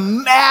get the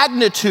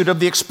magnitude of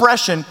the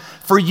expression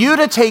for you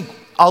to take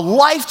a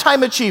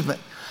lifetime achievement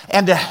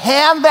and to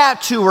hand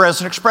that to her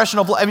as an expression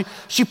of love,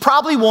 she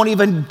probably won't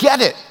even get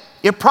it.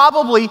 She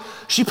probably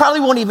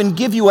won't even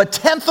give you a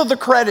tenth of the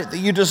credit that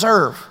you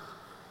deserve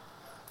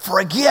for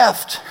a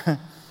gift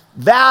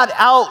that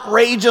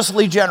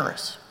outrageously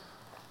generous.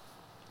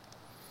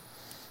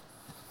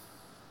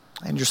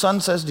 And your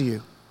son says to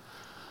you,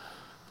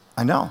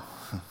 I know.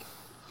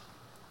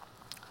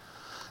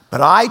 But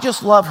I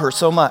just love her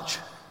so much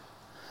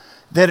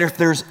that if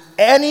there's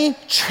any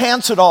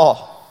chance at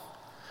all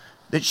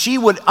that she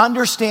would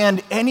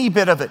understand any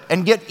bit of it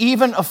and get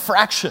even a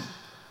fraction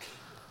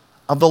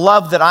of the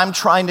love that I'm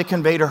trying to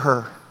convey to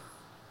her,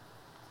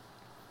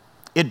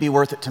 it'd be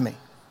worth it to me.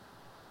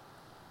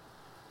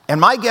 And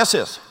my guess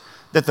is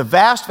that the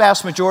vast,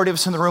 vast majority of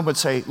us in the room would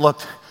say,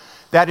 look,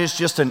 that is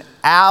just an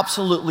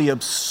absolutely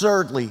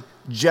absurdly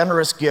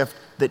generous gift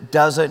that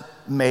doesn't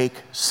make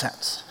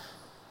sense.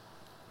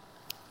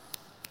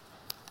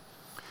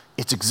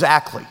 It's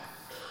exactly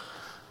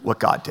what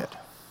God did.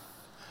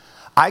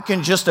 I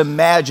can just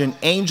imagine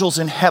angels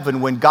in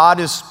heaven when God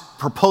is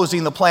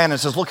proposing the plan and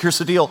says, look, here's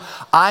the deal.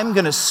 I'm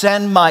going to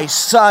send my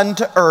son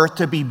to earth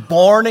to be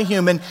born a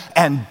human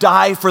and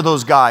die for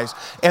those guys.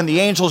 And the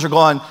angels are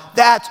going,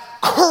 that's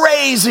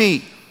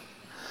crazy.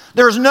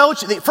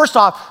 First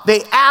off,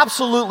 they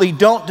absolutely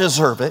don't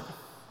deserve it.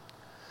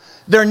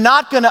 They're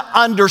not going to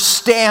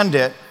understand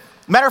it.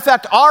 Matter of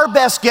fact, our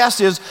best guess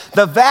is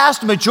the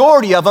vast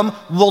majority of them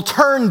will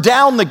turn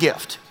down the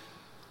gift.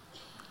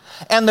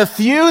 And the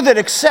few that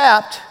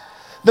accept,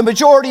 the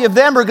majority of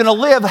them are going to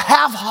live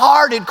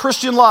half-hearted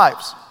Christian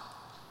lives.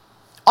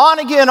 On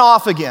again,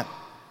 off again.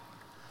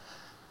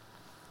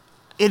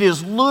 It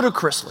is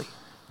ludicrously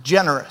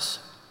generous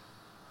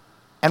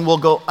and will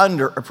go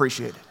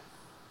underappreciated.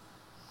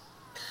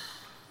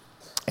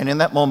 And in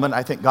that moment,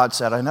 I think God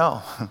said, I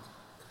know.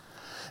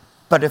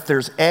 But if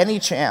there's any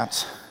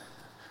chance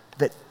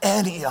that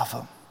any of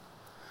them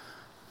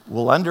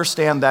will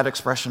understand that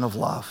expression of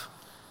love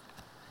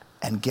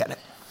and get it,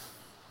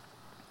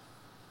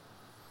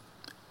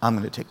 I'm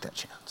going to take that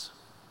chance.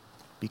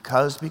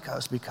 Because.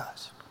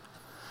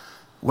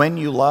 When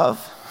you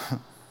love,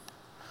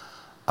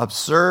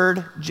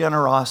 absurd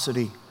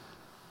generosity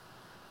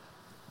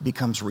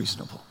becomes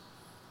reasonable.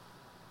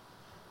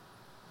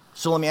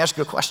 So let me ask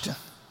you a question.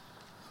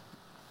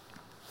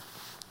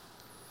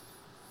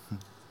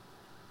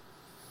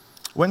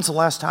 When's the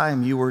last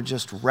time you were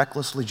just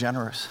recklessly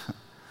generous?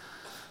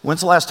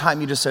 When's the last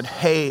time you just said,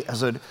 hey,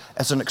 as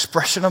an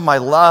expression of my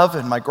love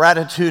and my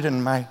gratitude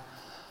and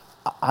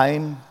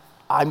I'm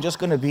just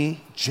going to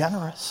be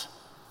generous.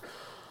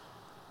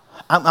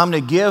 I'm going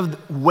to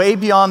give way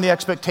beyond the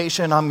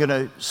expectation. I'm going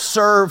to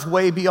serve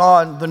way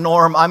beyond the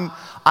norm.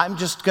 I'm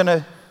just going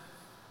to,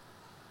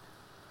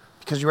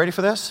 because you ready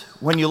for this?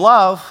 When you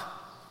love,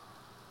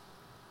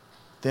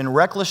 then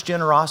reckless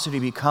generosity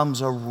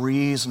becomes a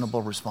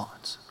reasonable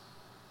response.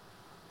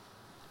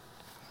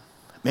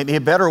 Maybe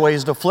a better way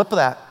is to flip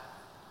that.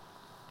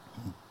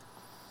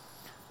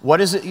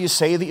 What is it you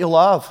say that you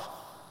love?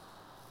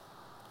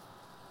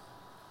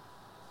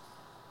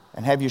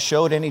 And have you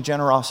showed any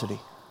generosity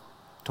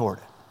toward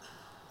it?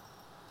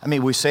 I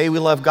mean, we say we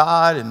love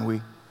God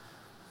and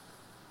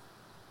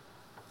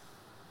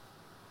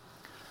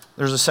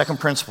there's a second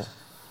principle.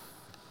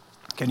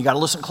 And you got to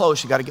listen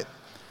close. You got to get.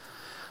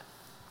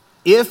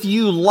 If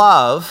you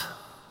love,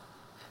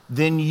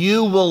 then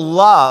you will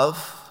love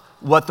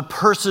what the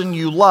person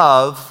you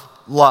love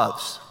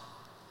loves.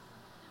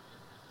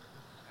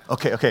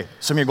 Okay.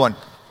 Some of you are going.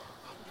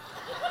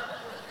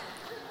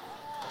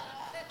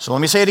 So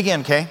let me say it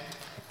again, okay?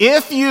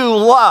 If you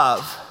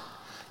love,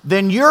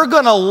 then you're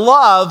going to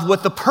love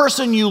what the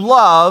person you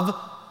love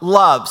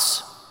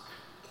loves.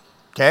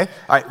 Okay?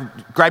 All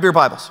right, grab your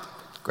Bibles.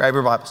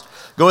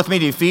 Go with me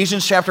to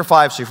Ephesians chapter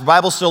 5. So if your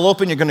Bible's still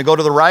open, you're going to go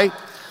to the right.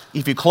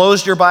 If you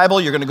closed your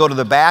Bible, you're going to go to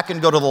the back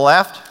and go to the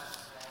left.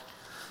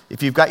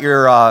 If you've got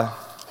your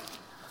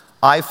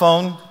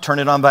iPhone, turn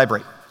it on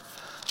vibrate.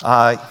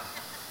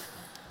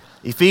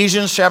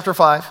 Ephesians chapter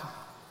 5.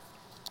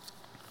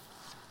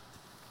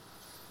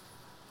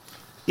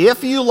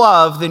 If you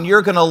love, then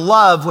you're going to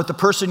love what the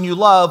person you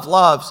love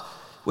loves,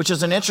 which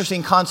is an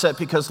interesting concept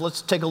because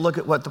let's take a look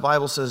at what the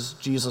Bible says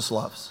Jesus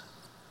loves.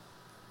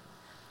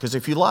 Because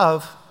if you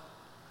love,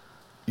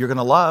 you're going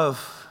to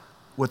love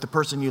what the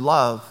person you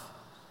love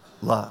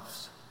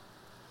loves.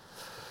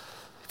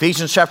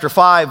 Ephesians chapter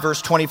 5,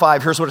 verse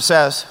 25, here's what it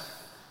says.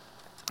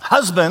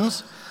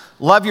 Husbands,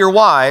 love your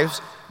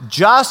wives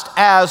just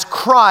as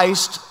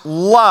Christ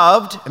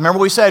loved. Remember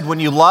we said when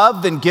you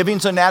love, then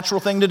giving's a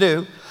natural thing to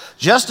do.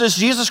 Just as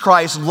Jesus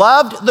Christ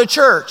loved the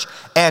church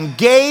and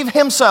gave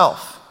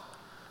himself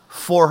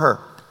for her.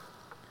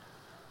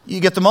 You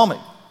get the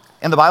moment.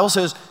 And the Bible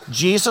says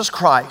Jesus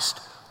Christ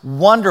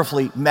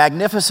wonderfully,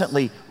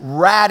 magnificently,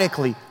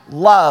 radically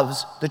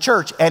loves the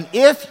church. And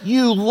if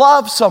you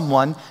love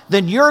someone,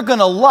 then you're going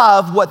to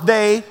love what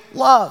they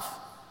love.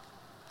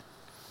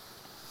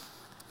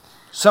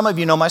 Some of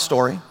you know my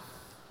story.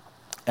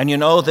 And you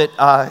know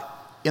that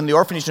in the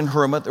orphanage in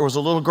Huruma, there was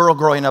a little girl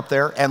growing up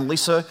there, and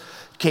Lisa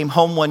came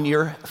home one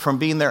year from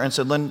being there and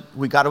said, Lynn,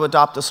 we got to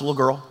adopt this little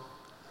girl.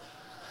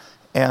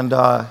 And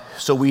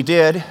so we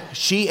did.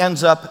 She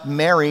ends up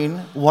marrying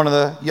one of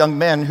the young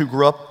men who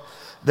grew up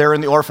there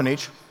in the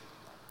orphanage.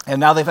 And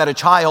now they've had a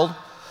child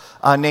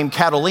named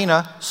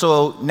Catalina.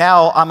 So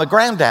now I'm a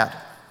granddad.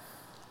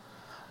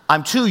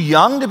 I'm too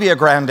young to be a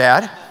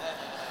granddad,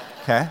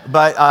 okay?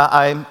 But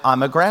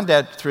I'm a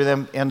granddad through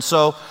them. And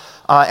so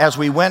as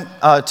we went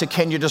to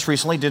Kenya just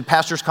recently, did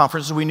pastors'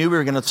 conferences, we knew we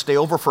were going to stay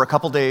over for a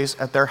couple days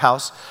at their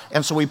house.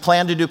 And so we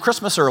planned to do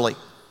Christmas early.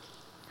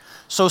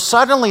 So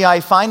suddenly I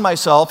find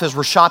myself, as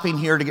we're shopping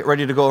here to get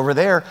ready to go over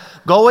there,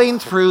 going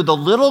through the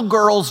little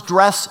girls'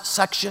 dress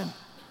section.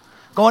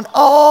 Going,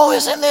 oh,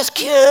 isn't this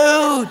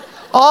cute?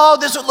 Oh,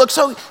 this would look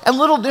so, and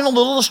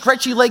little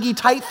stretchy, leggy,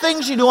 tight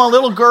things you do on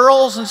little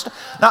girls and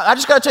stuff. Now, I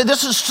just got to tell you,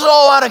 this is so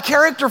out of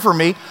character for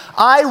me.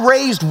 I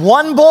raised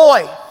one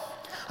boy.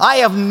 I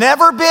have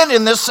never been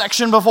in this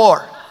section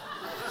before.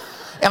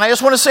 And I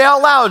just want to say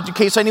out loud, in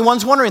case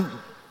anyone's wondering,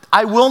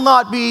 I will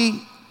not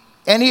be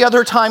any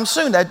other time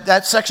soon.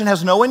 That section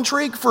has no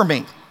intrigue for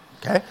me,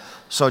 okay?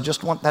 So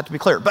just want that to be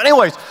clear. But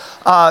anyways,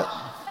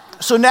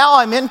 so now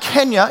I'm in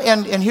Kenya,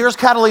 and here's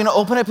Catalina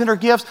open up in her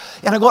gifts,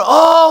 and I'm going,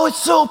 oh,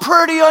 it's so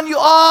pretty on you,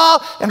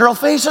 oh, and her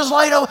face is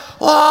light up,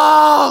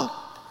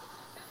 oh.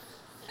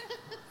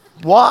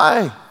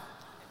 Why?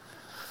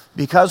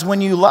 Because when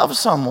you love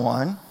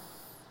someone,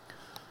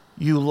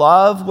 you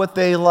love what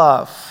they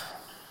love.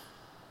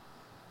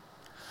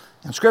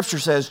 And Scripture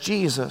says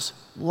Jesus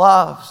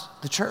loves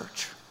the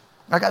church.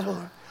 Now, guys,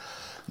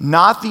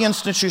 not the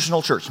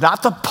institutional church,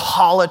 not the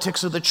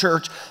politics of the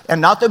church, and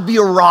not the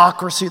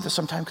bureaucracy that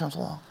sometimes comes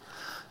along.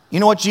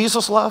 You know what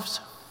Jesus loves?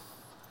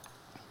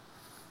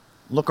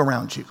 Look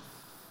around you.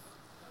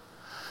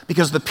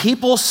 Because the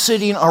people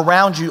sitting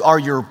around you are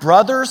your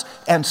brothers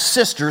and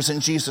sisters in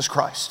Jesus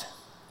Christ.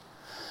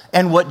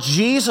 And what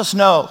Jesus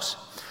knows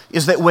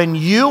is that when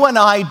you and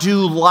I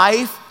do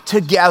life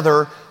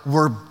together,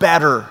 we're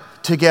better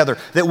together.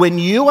 That when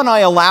you and I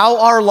allow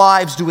our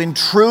lives to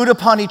intrude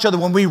upon each other,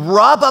 when we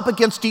rub up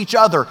against each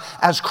other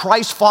as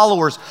Christ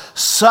followers,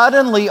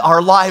 suddenly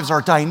our lives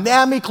are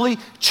dynamically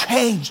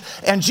changed.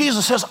 And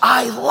Jesus says,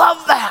 I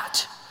love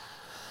that.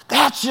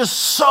 That's just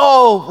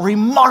so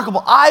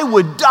remarkable. I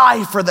would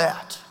die for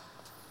that.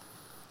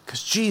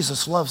 Because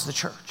Jesus loves the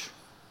church.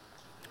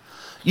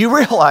 You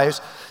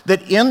realize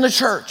that in the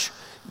church,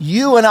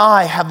 you and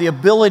I have the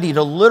ability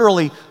to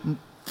literally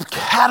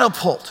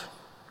catapult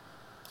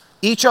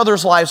each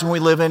other's lives when we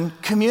live in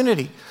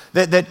community.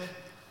 That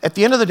at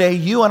the end of the day,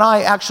 you and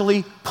I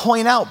actually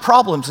point out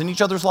problems in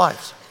each other's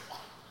lives.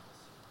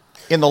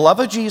 In the love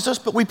of Jesus,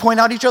 but we point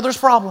out each other's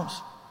problems.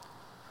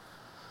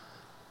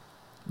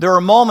 There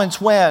are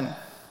moments when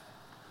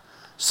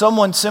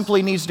someone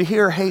simply needs to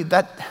hear, hey,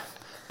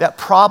 that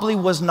probably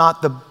was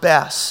not the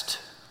best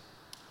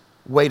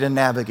way to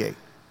navigate.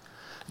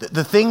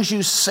 The things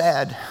you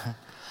said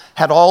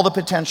had all the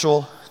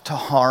potential to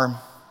harm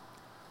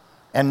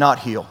and not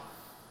heal.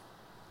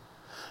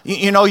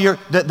 You know,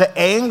 the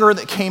anger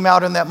that came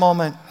out in that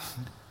moment,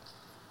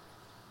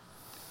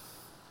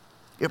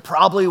 it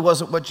probably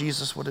wasn't what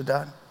Jesus would have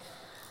done.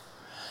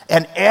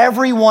 And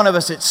every one of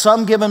us at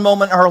some given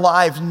moment in our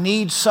lives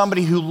needs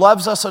somebody who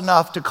loves us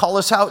enough to call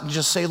us out and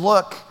just say,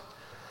 look,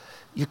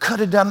 You could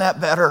have done that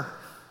better.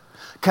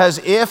 Because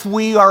if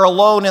we are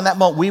alone in that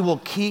moment, we will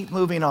keep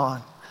moving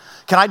on.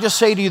 Can I just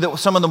say to you that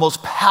some of the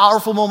most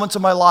powerful moments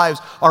of my lives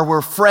are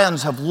where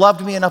friends have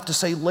loved me enough to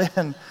say,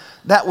 Lynn,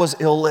 that was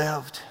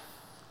ill-lived.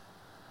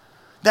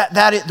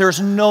 There's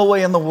no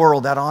way in the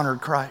world that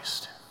honored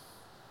Christ.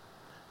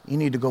 You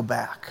need to go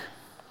back.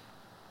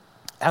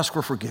 Ask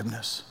for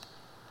forgiveness.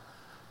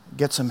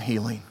 Get some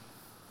healing.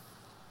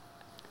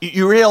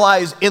 You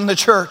realize in the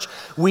church,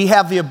 we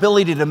have the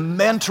ability to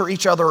mentor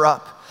each other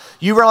up.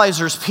 You realize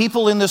there's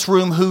people in this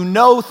room who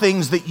know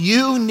things that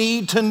you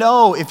need to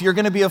know if you're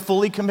going to be a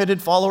fully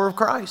committed follower of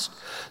Christ.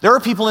 There are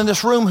people in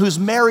this room whose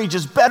marriage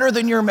is better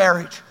than your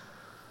marriage.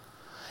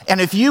 And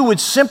if you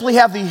would simply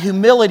have the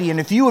humility, and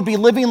if you would be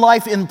living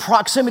life in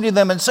proximity to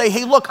them and say,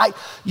 hey, look,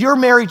 your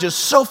marriage is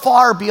so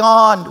far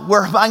beyond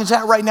where mine's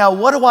at right now.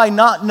 What do I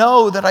not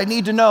know that I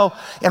need to know?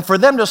 And for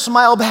them to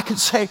smile back and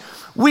say,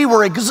 we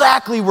were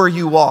exactly where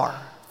you are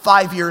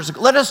 5 years ago.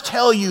 Let us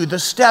tell you the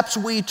steps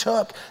we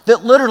took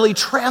that literally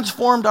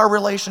transformed our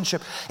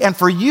relationship. And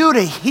for you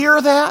to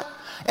hear that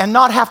and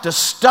not have to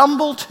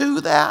stumble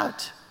to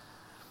that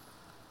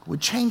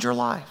would change your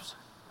lives.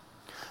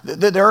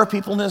 There are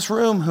people in this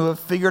room who have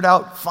figured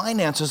out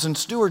finances and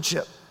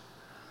stewardship.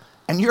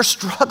 And you're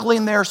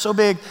struggling there so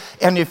big.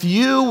 And if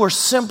you were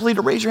simply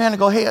to raise your hand and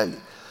go, hey,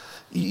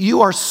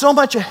 you are so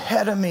much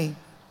ahead of me.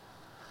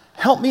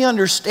 Help me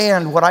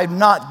understand what I'm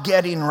not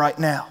getting right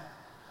now.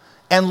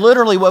 And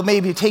literally what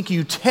maybe take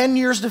you 10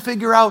 years to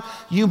figure out,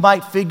 you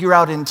might figure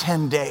out in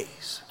 10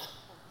 days.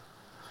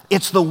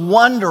 It's the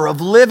wonder of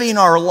living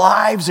our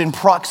lives in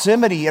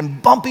proximity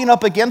and bumping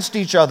up against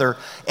each other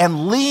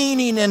and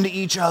leaning into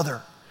each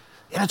other.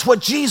 And it's what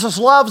Jesus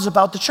loves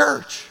about the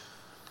church.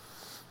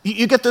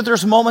 You get that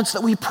there's moments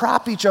that we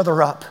prop each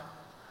other up.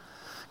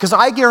 Because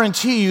I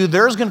guarantee you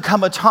there's going to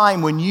come a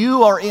time when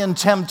you are in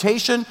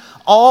temptation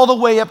all the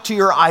way up to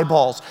your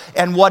eyeballs.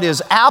 And what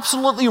is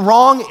absolutely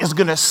wrong is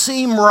going to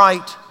seem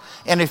right.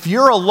 And if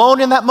you're alone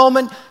in that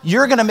moment,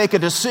 you're going to make a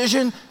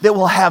decision that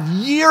will have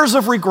years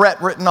of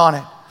regret written on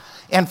it.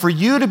 And for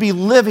you to be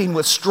living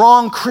with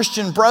strong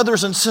Christian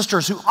brothers and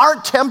sisters who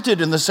aren't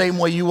tempted in the same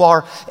way you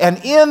are,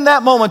 and in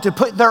that moment to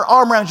put their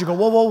arm around you, go,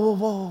 whoa, whoa, whoa,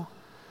 whoa.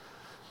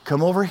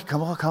 Come over,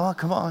 come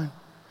on.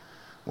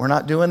 We're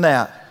not doing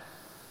that.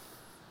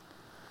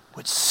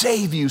 Would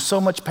save you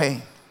so much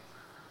pain.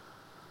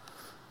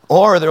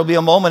 Or there'll be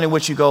a moment in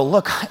which you go,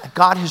 look,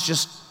 God has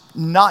just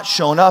not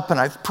shown up, and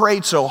I've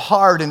prayed so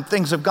hard, and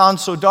things have gone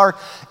so dark,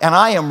 and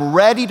I am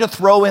ready to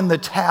throw in the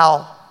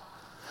towel.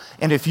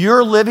 And if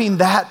you're living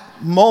that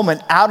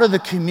moment out of the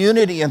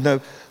community and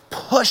the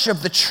push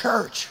of the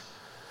church,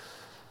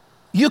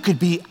 you could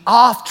be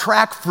off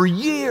track for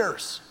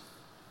years.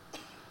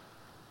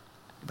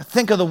 But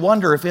think of the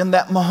wonder if in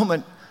that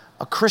moment,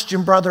 a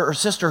Christian brother or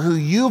sister who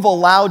you've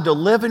allowed to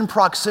live in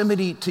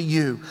proximity to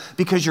you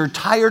because you're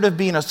tired of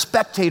being a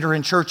spectator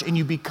in church and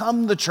you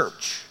become the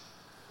church,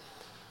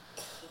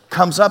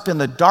 comes up in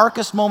the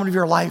darkest moment of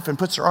your life and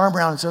puts their arm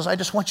around and says, I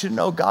just want you to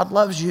know God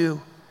loves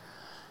you.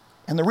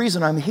 And the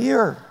reason I'm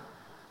here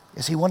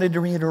is he wanted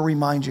me to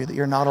remind you that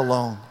you're not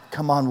alone.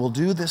 Come on, we'll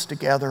do this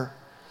together.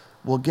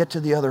 We'll get to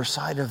the other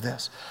side of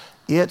this.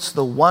 It's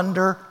the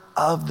wonder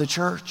of the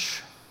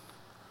church.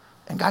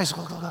 And guys,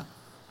 look.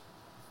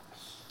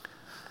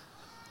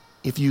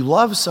 If you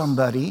love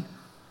somebody,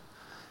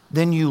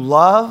 then you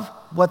love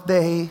what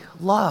they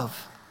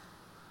love.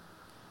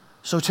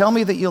 So tell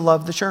me that you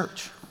love the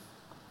church.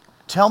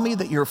 Tell me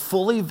that you're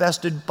fully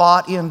vested,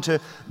 bought into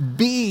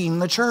being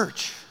the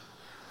church.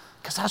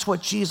 Because that's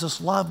what Jesus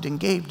loved and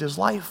gave his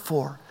life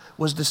for,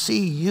 was to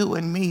see you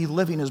and me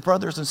living as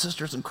brothers and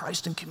sisters in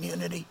Christ in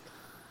community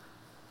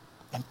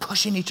and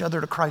pushing each other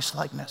to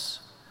Christ-likeness.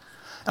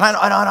 And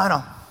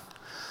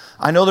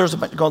I know there's a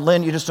bunch going,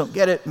 Lynn, you just don't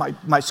get it.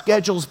 My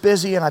schedule's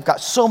busy and I've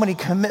got so many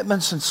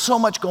commitments and so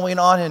much going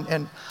on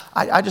and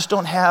I just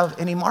don't have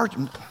any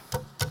margin.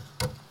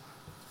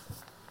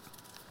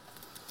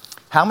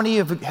 How many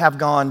of you have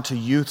gone to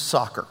youth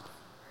soccer?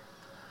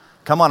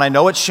 Come on, I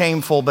know it's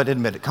shameful, but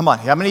admit it. Come on,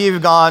 how many of you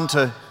have gone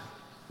to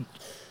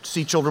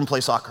see children play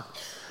soccer?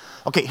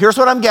 Okay, here's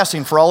what I'm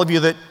guessing for all of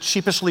you that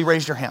sheepishly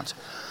raised your hands.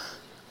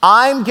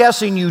 I'm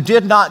guessing you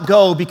did not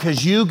go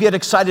because you get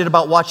excited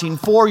about watching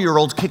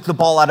 4-year-olds kick the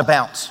ball out of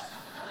bounds.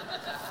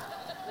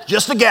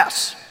 Just a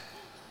guess.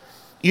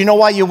 You know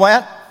why you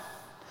went?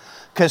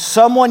 Because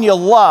someone you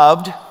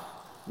loved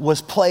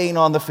was playing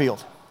on the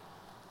field.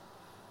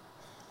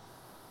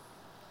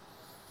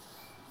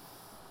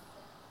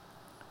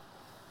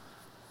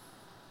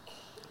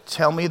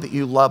 Tell me that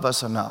you love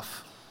us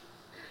enough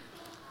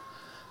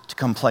to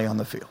come play on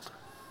the field,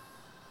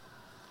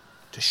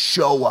 to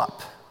show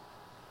up,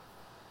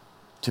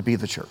 to be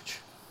the church.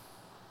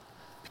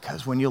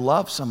 Because when you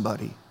love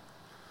somebody,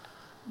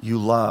 you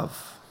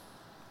love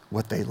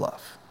what they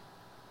love.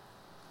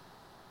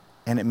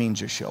 And it means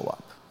you show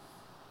up.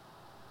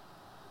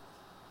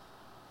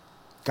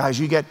 Guys,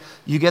 you get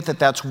that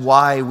that's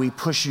why we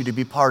push you to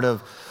be part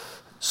of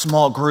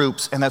small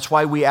groups, and that's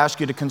why we ask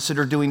you to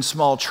consider doing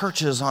small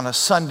churches on a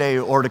Sunday,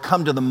 or to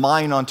come to the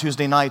Mine on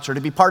Tuesday nights, or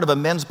to be part of a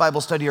men's Bible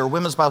study or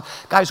women's Bible.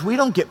 Guys, we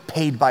don't get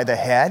paid by the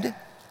head.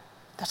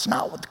 That's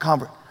not what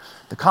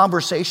the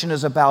conversation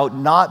is about.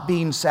 Not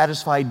being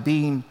satisfied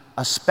being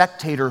a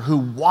spectator who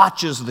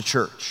watches the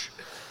church,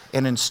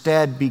 and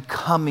instead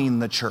becoming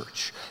the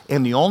church.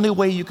 And the only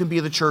way you can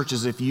be the church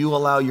is if you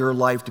allow your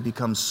life to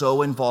become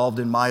so involved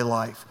in my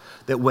life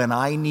that when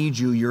I need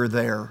you, you're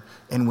there.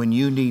 And when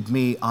you need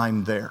me,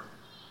 I'm there.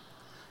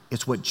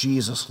 It's what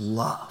Jesus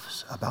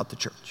loves about the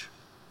church.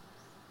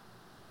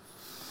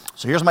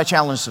 So here's my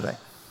challenge today.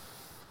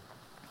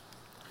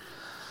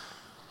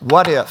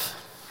 What if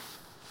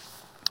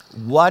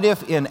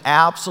in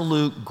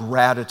absolute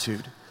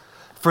gratitude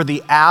for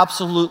the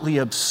absolutely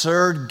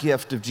absurd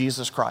gift of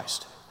Jesus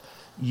Christ,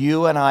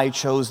 you and I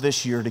chose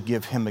this year to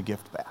give him a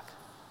gift back?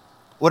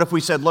 What if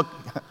we said, look,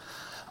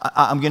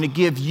 I'm going to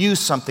give you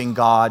something,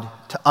 God,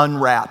 to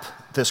unwrap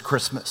this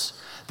Christmas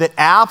that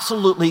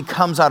absolutely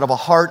comes out of a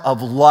heart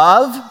of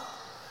love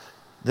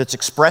that's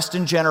expressed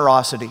in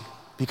generosity.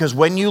 Because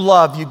when you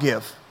love, you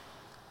give.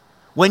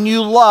 When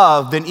you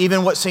love, then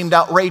even what seemed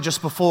outrageous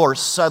before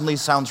suddenly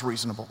sounds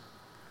reasonable.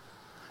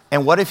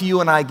 And what if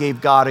you and I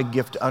gave God a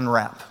gift to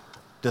unwrap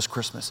this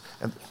Christmas?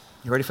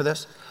 You ready for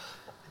this?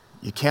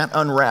 You can't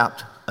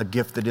unwrap a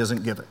gift that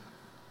isn't given.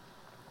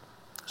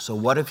 So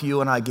what if you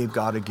and I gave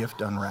God a gift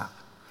to unwrap?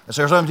 And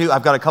so here's what I'm going to do.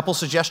 I've got a couple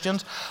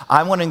suggestions.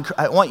 I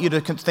want you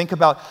to think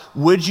about,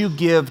 would you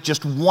give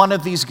just one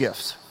of these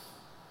gifts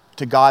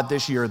to God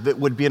this year that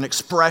would be an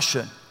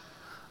expression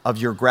of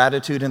your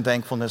gratitude and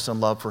thankfulness and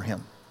love for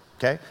him?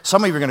 Okay?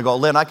 Some of you are going to go,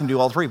 Lynn, I can do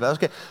all three, but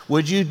that's okay.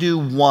 Would you do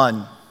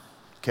one?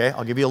 Okay,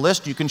 I'll give you a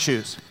list. You can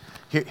choose.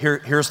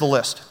 Here's the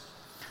list.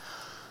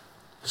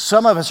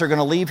 Some of us are going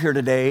to leave here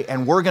today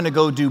and we're going to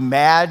go do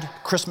mad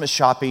Christmas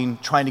shopping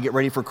trying to get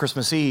ready for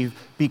Christmas Eve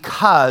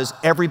because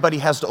everybody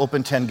has to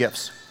open 10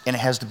 gifts and it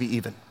has to be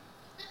even.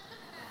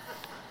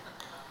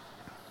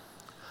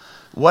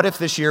 What if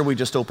this year we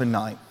just open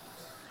 9?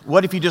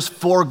 What if you just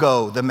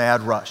forego the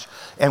mad rush?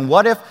 And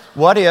what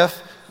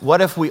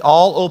if we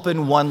all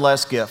open one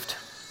less gift?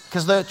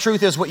 Because the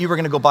truth is what you were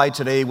going to go buy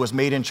today was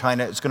made in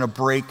China. It's going to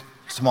break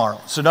tomorrow.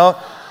 So no.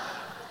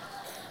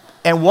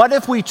 And what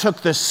if we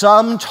took the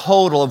sum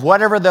total of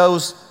whatever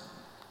those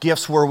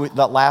gifts were,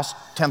 that last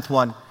 10th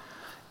one,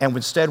 and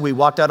instead we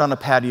walked out on a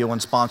patio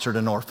and sponsored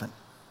an orphan?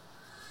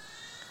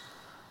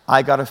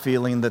 I got a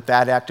feeling that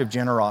act of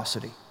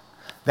generosity,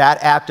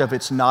 that act of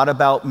it's not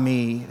about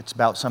me, it's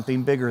about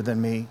something bigger than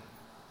me,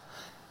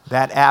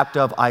 that act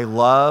of I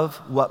love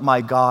what my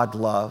God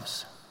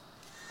loves,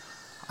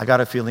 I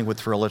got a feeling would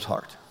thrill his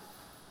heart.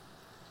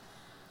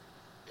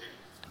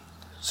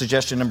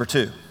 Suggestion number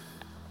 2.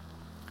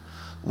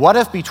 What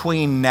if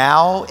between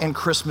now and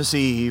Christmas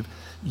Eve,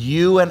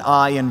 you and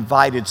I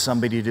invited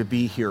somebody to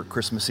be here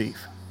Christmas Eve?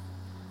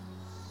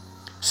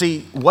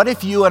 See, what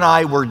if you and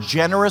I were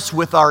generous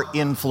with our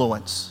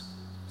influence?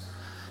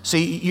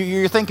 See,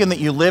 you're thinking that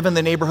you live in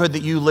the neighborhood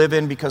that you live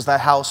in because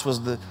that house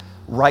was the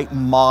right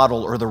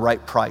model or the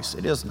right price.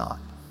 It is not.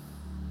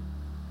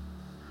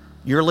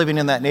 You're living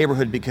in that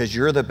neighborhood because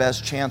you're the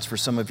best chance for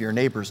some of your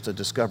neighbors to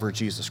discover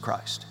Jesus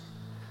Christ.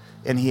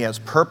 And he has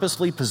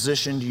purposely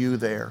positioned you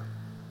there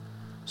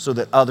so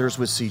that others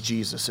would see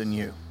Jesus in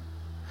you.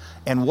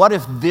 And what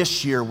if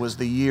this year was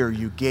the year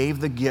you gave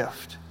the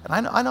gift?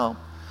 And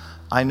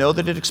I know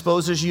that it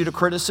exposes you to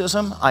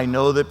criticism. I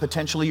know that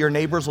potentially your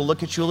neighbors will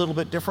look at you a little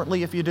bit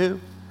differently if you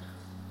do.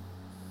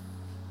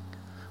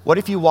 What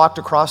if you walked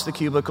across the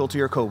cubicle to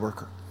your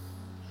coworker?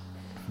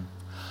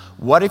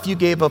 What if you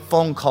gave a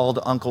phone call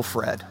to Uncle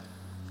Fred?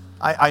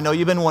 I know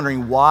you've been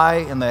wondering, why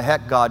in the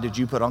heck, God, did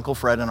you put Uncle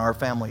Fred in our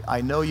family?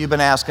 I know you've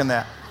been asking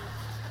that.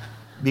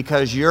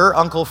 Because you're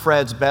Uncle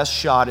Fred's best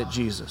shot at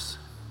Jesus.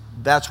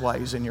 That's why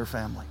he's in your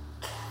family.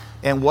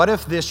 And what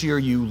if this year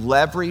you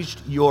leveraged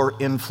your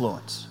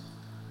influence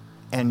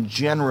and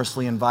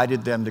generously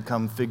invited them to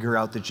come figure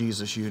out the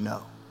Jesus you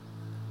know?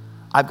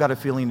 I've got a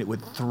feeling it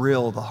would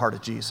thrill the heart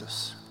of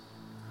Jesus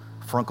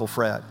for Uncle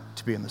Fred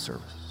to be in the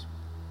service.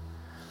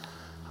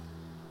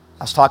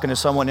 I was talking to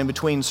someone in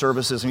between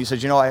services, and he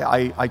said,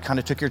 I kind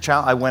of took your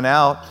child. I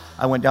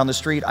went down the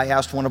street. I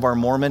asked one of our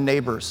Mormon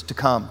neighbors to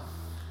come.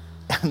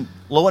 And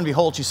lo and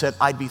behold, she said,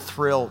 I'd be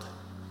thrilled.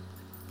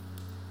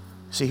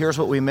 See, here's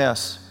what we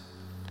miss.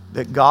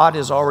 That God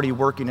is already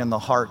working in the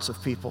hearts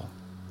of people.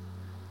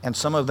 And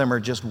some of them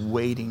are just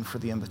waiting for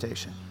the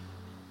invitation.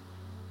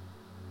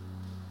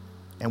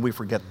 And we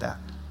forget that.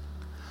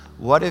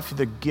 What if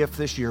the gift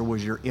this year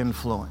was your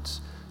influence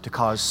to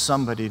cause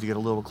somebody to get a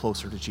little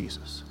closer to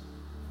Jesus?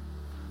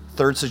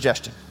 Third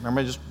suggestion.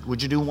 Remember,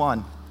 would you do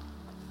one?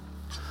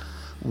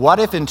 What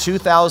if in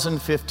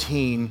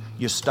 2015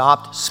 you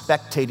stopped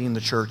spectating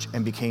the church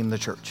and became the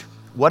church?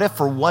 What if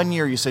for 1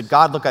 year you said,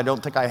 God, look, I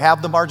don't think I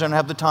have the margin, I don't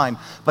have the time,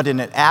 but in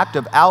an act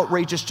of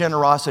outrageous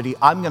generosity,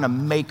 I'm going to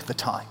make the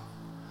time.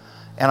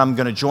 And I'm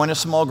going to join a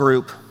small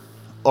group,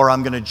 or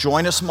I'm going to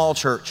join a small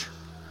church.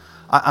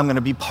 I'm going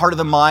to be part of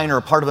the Mine or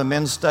a part of a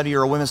men's study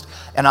or a women's,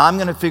 and I'm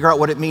going to figure out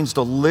what it means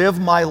to live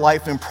my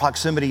life in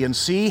proximity and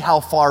see how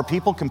far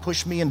people can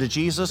push me into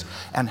Jesus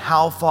and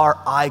how far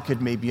I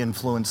could maybe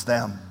influence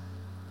them.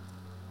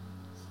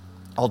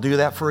 I'll do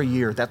that for a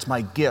year. That's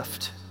my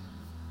gift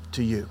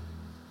to you.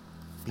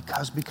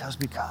 Because.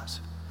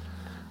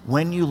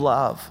 When you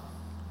love,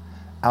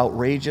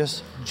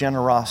 outrageous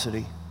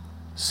generosity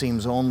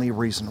seems only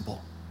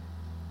reasonable.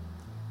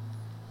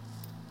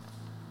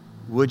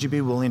 Would you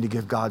be willing to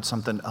give God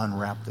something to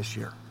unwrap this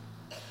year?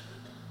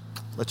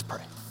 Let's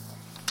pray.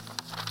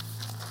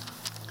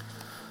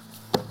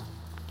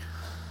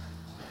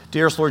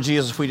 Dearest Lord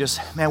Jesus,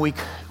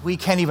 we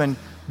can't even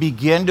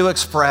begin to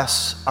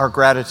express our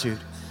gratitude.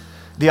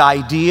 The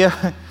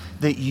idea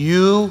that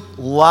you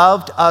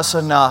loved us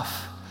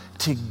enough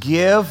to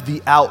give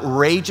the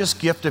outrageous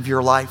gift of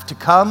your life, to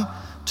come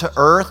to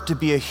earth, to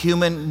be a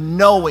human,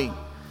 knowing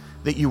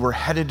that you were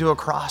headed to a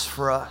cross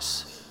for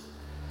us.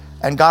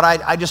 And God,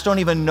 I just don't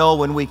even know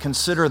when we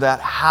consider that,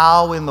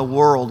 how in the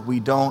world we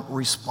don't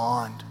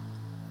respond.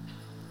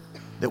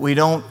 That we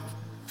don't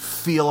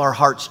feel our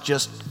hearts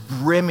just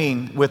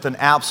brimming with an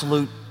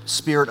absolute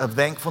spirit of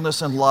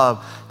thankfulness and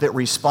love that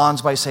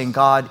responds by saying,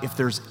 God, if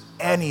there's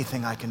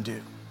anything I can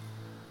do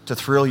to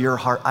thrill your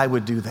heart, I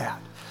would do that.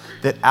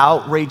 That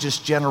outrageous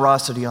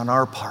generosity on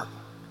our part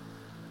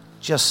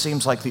just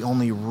seems like the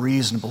only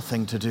reasonable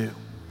thing to do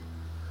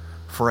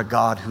for a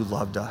God who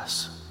loved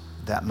us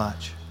that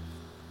much.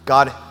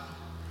 God,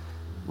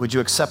 would you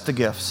accept the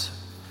gifts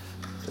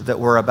that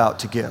we're about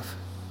to give?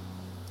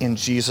 In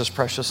Jesus'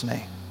 precious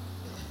name,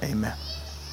 amen.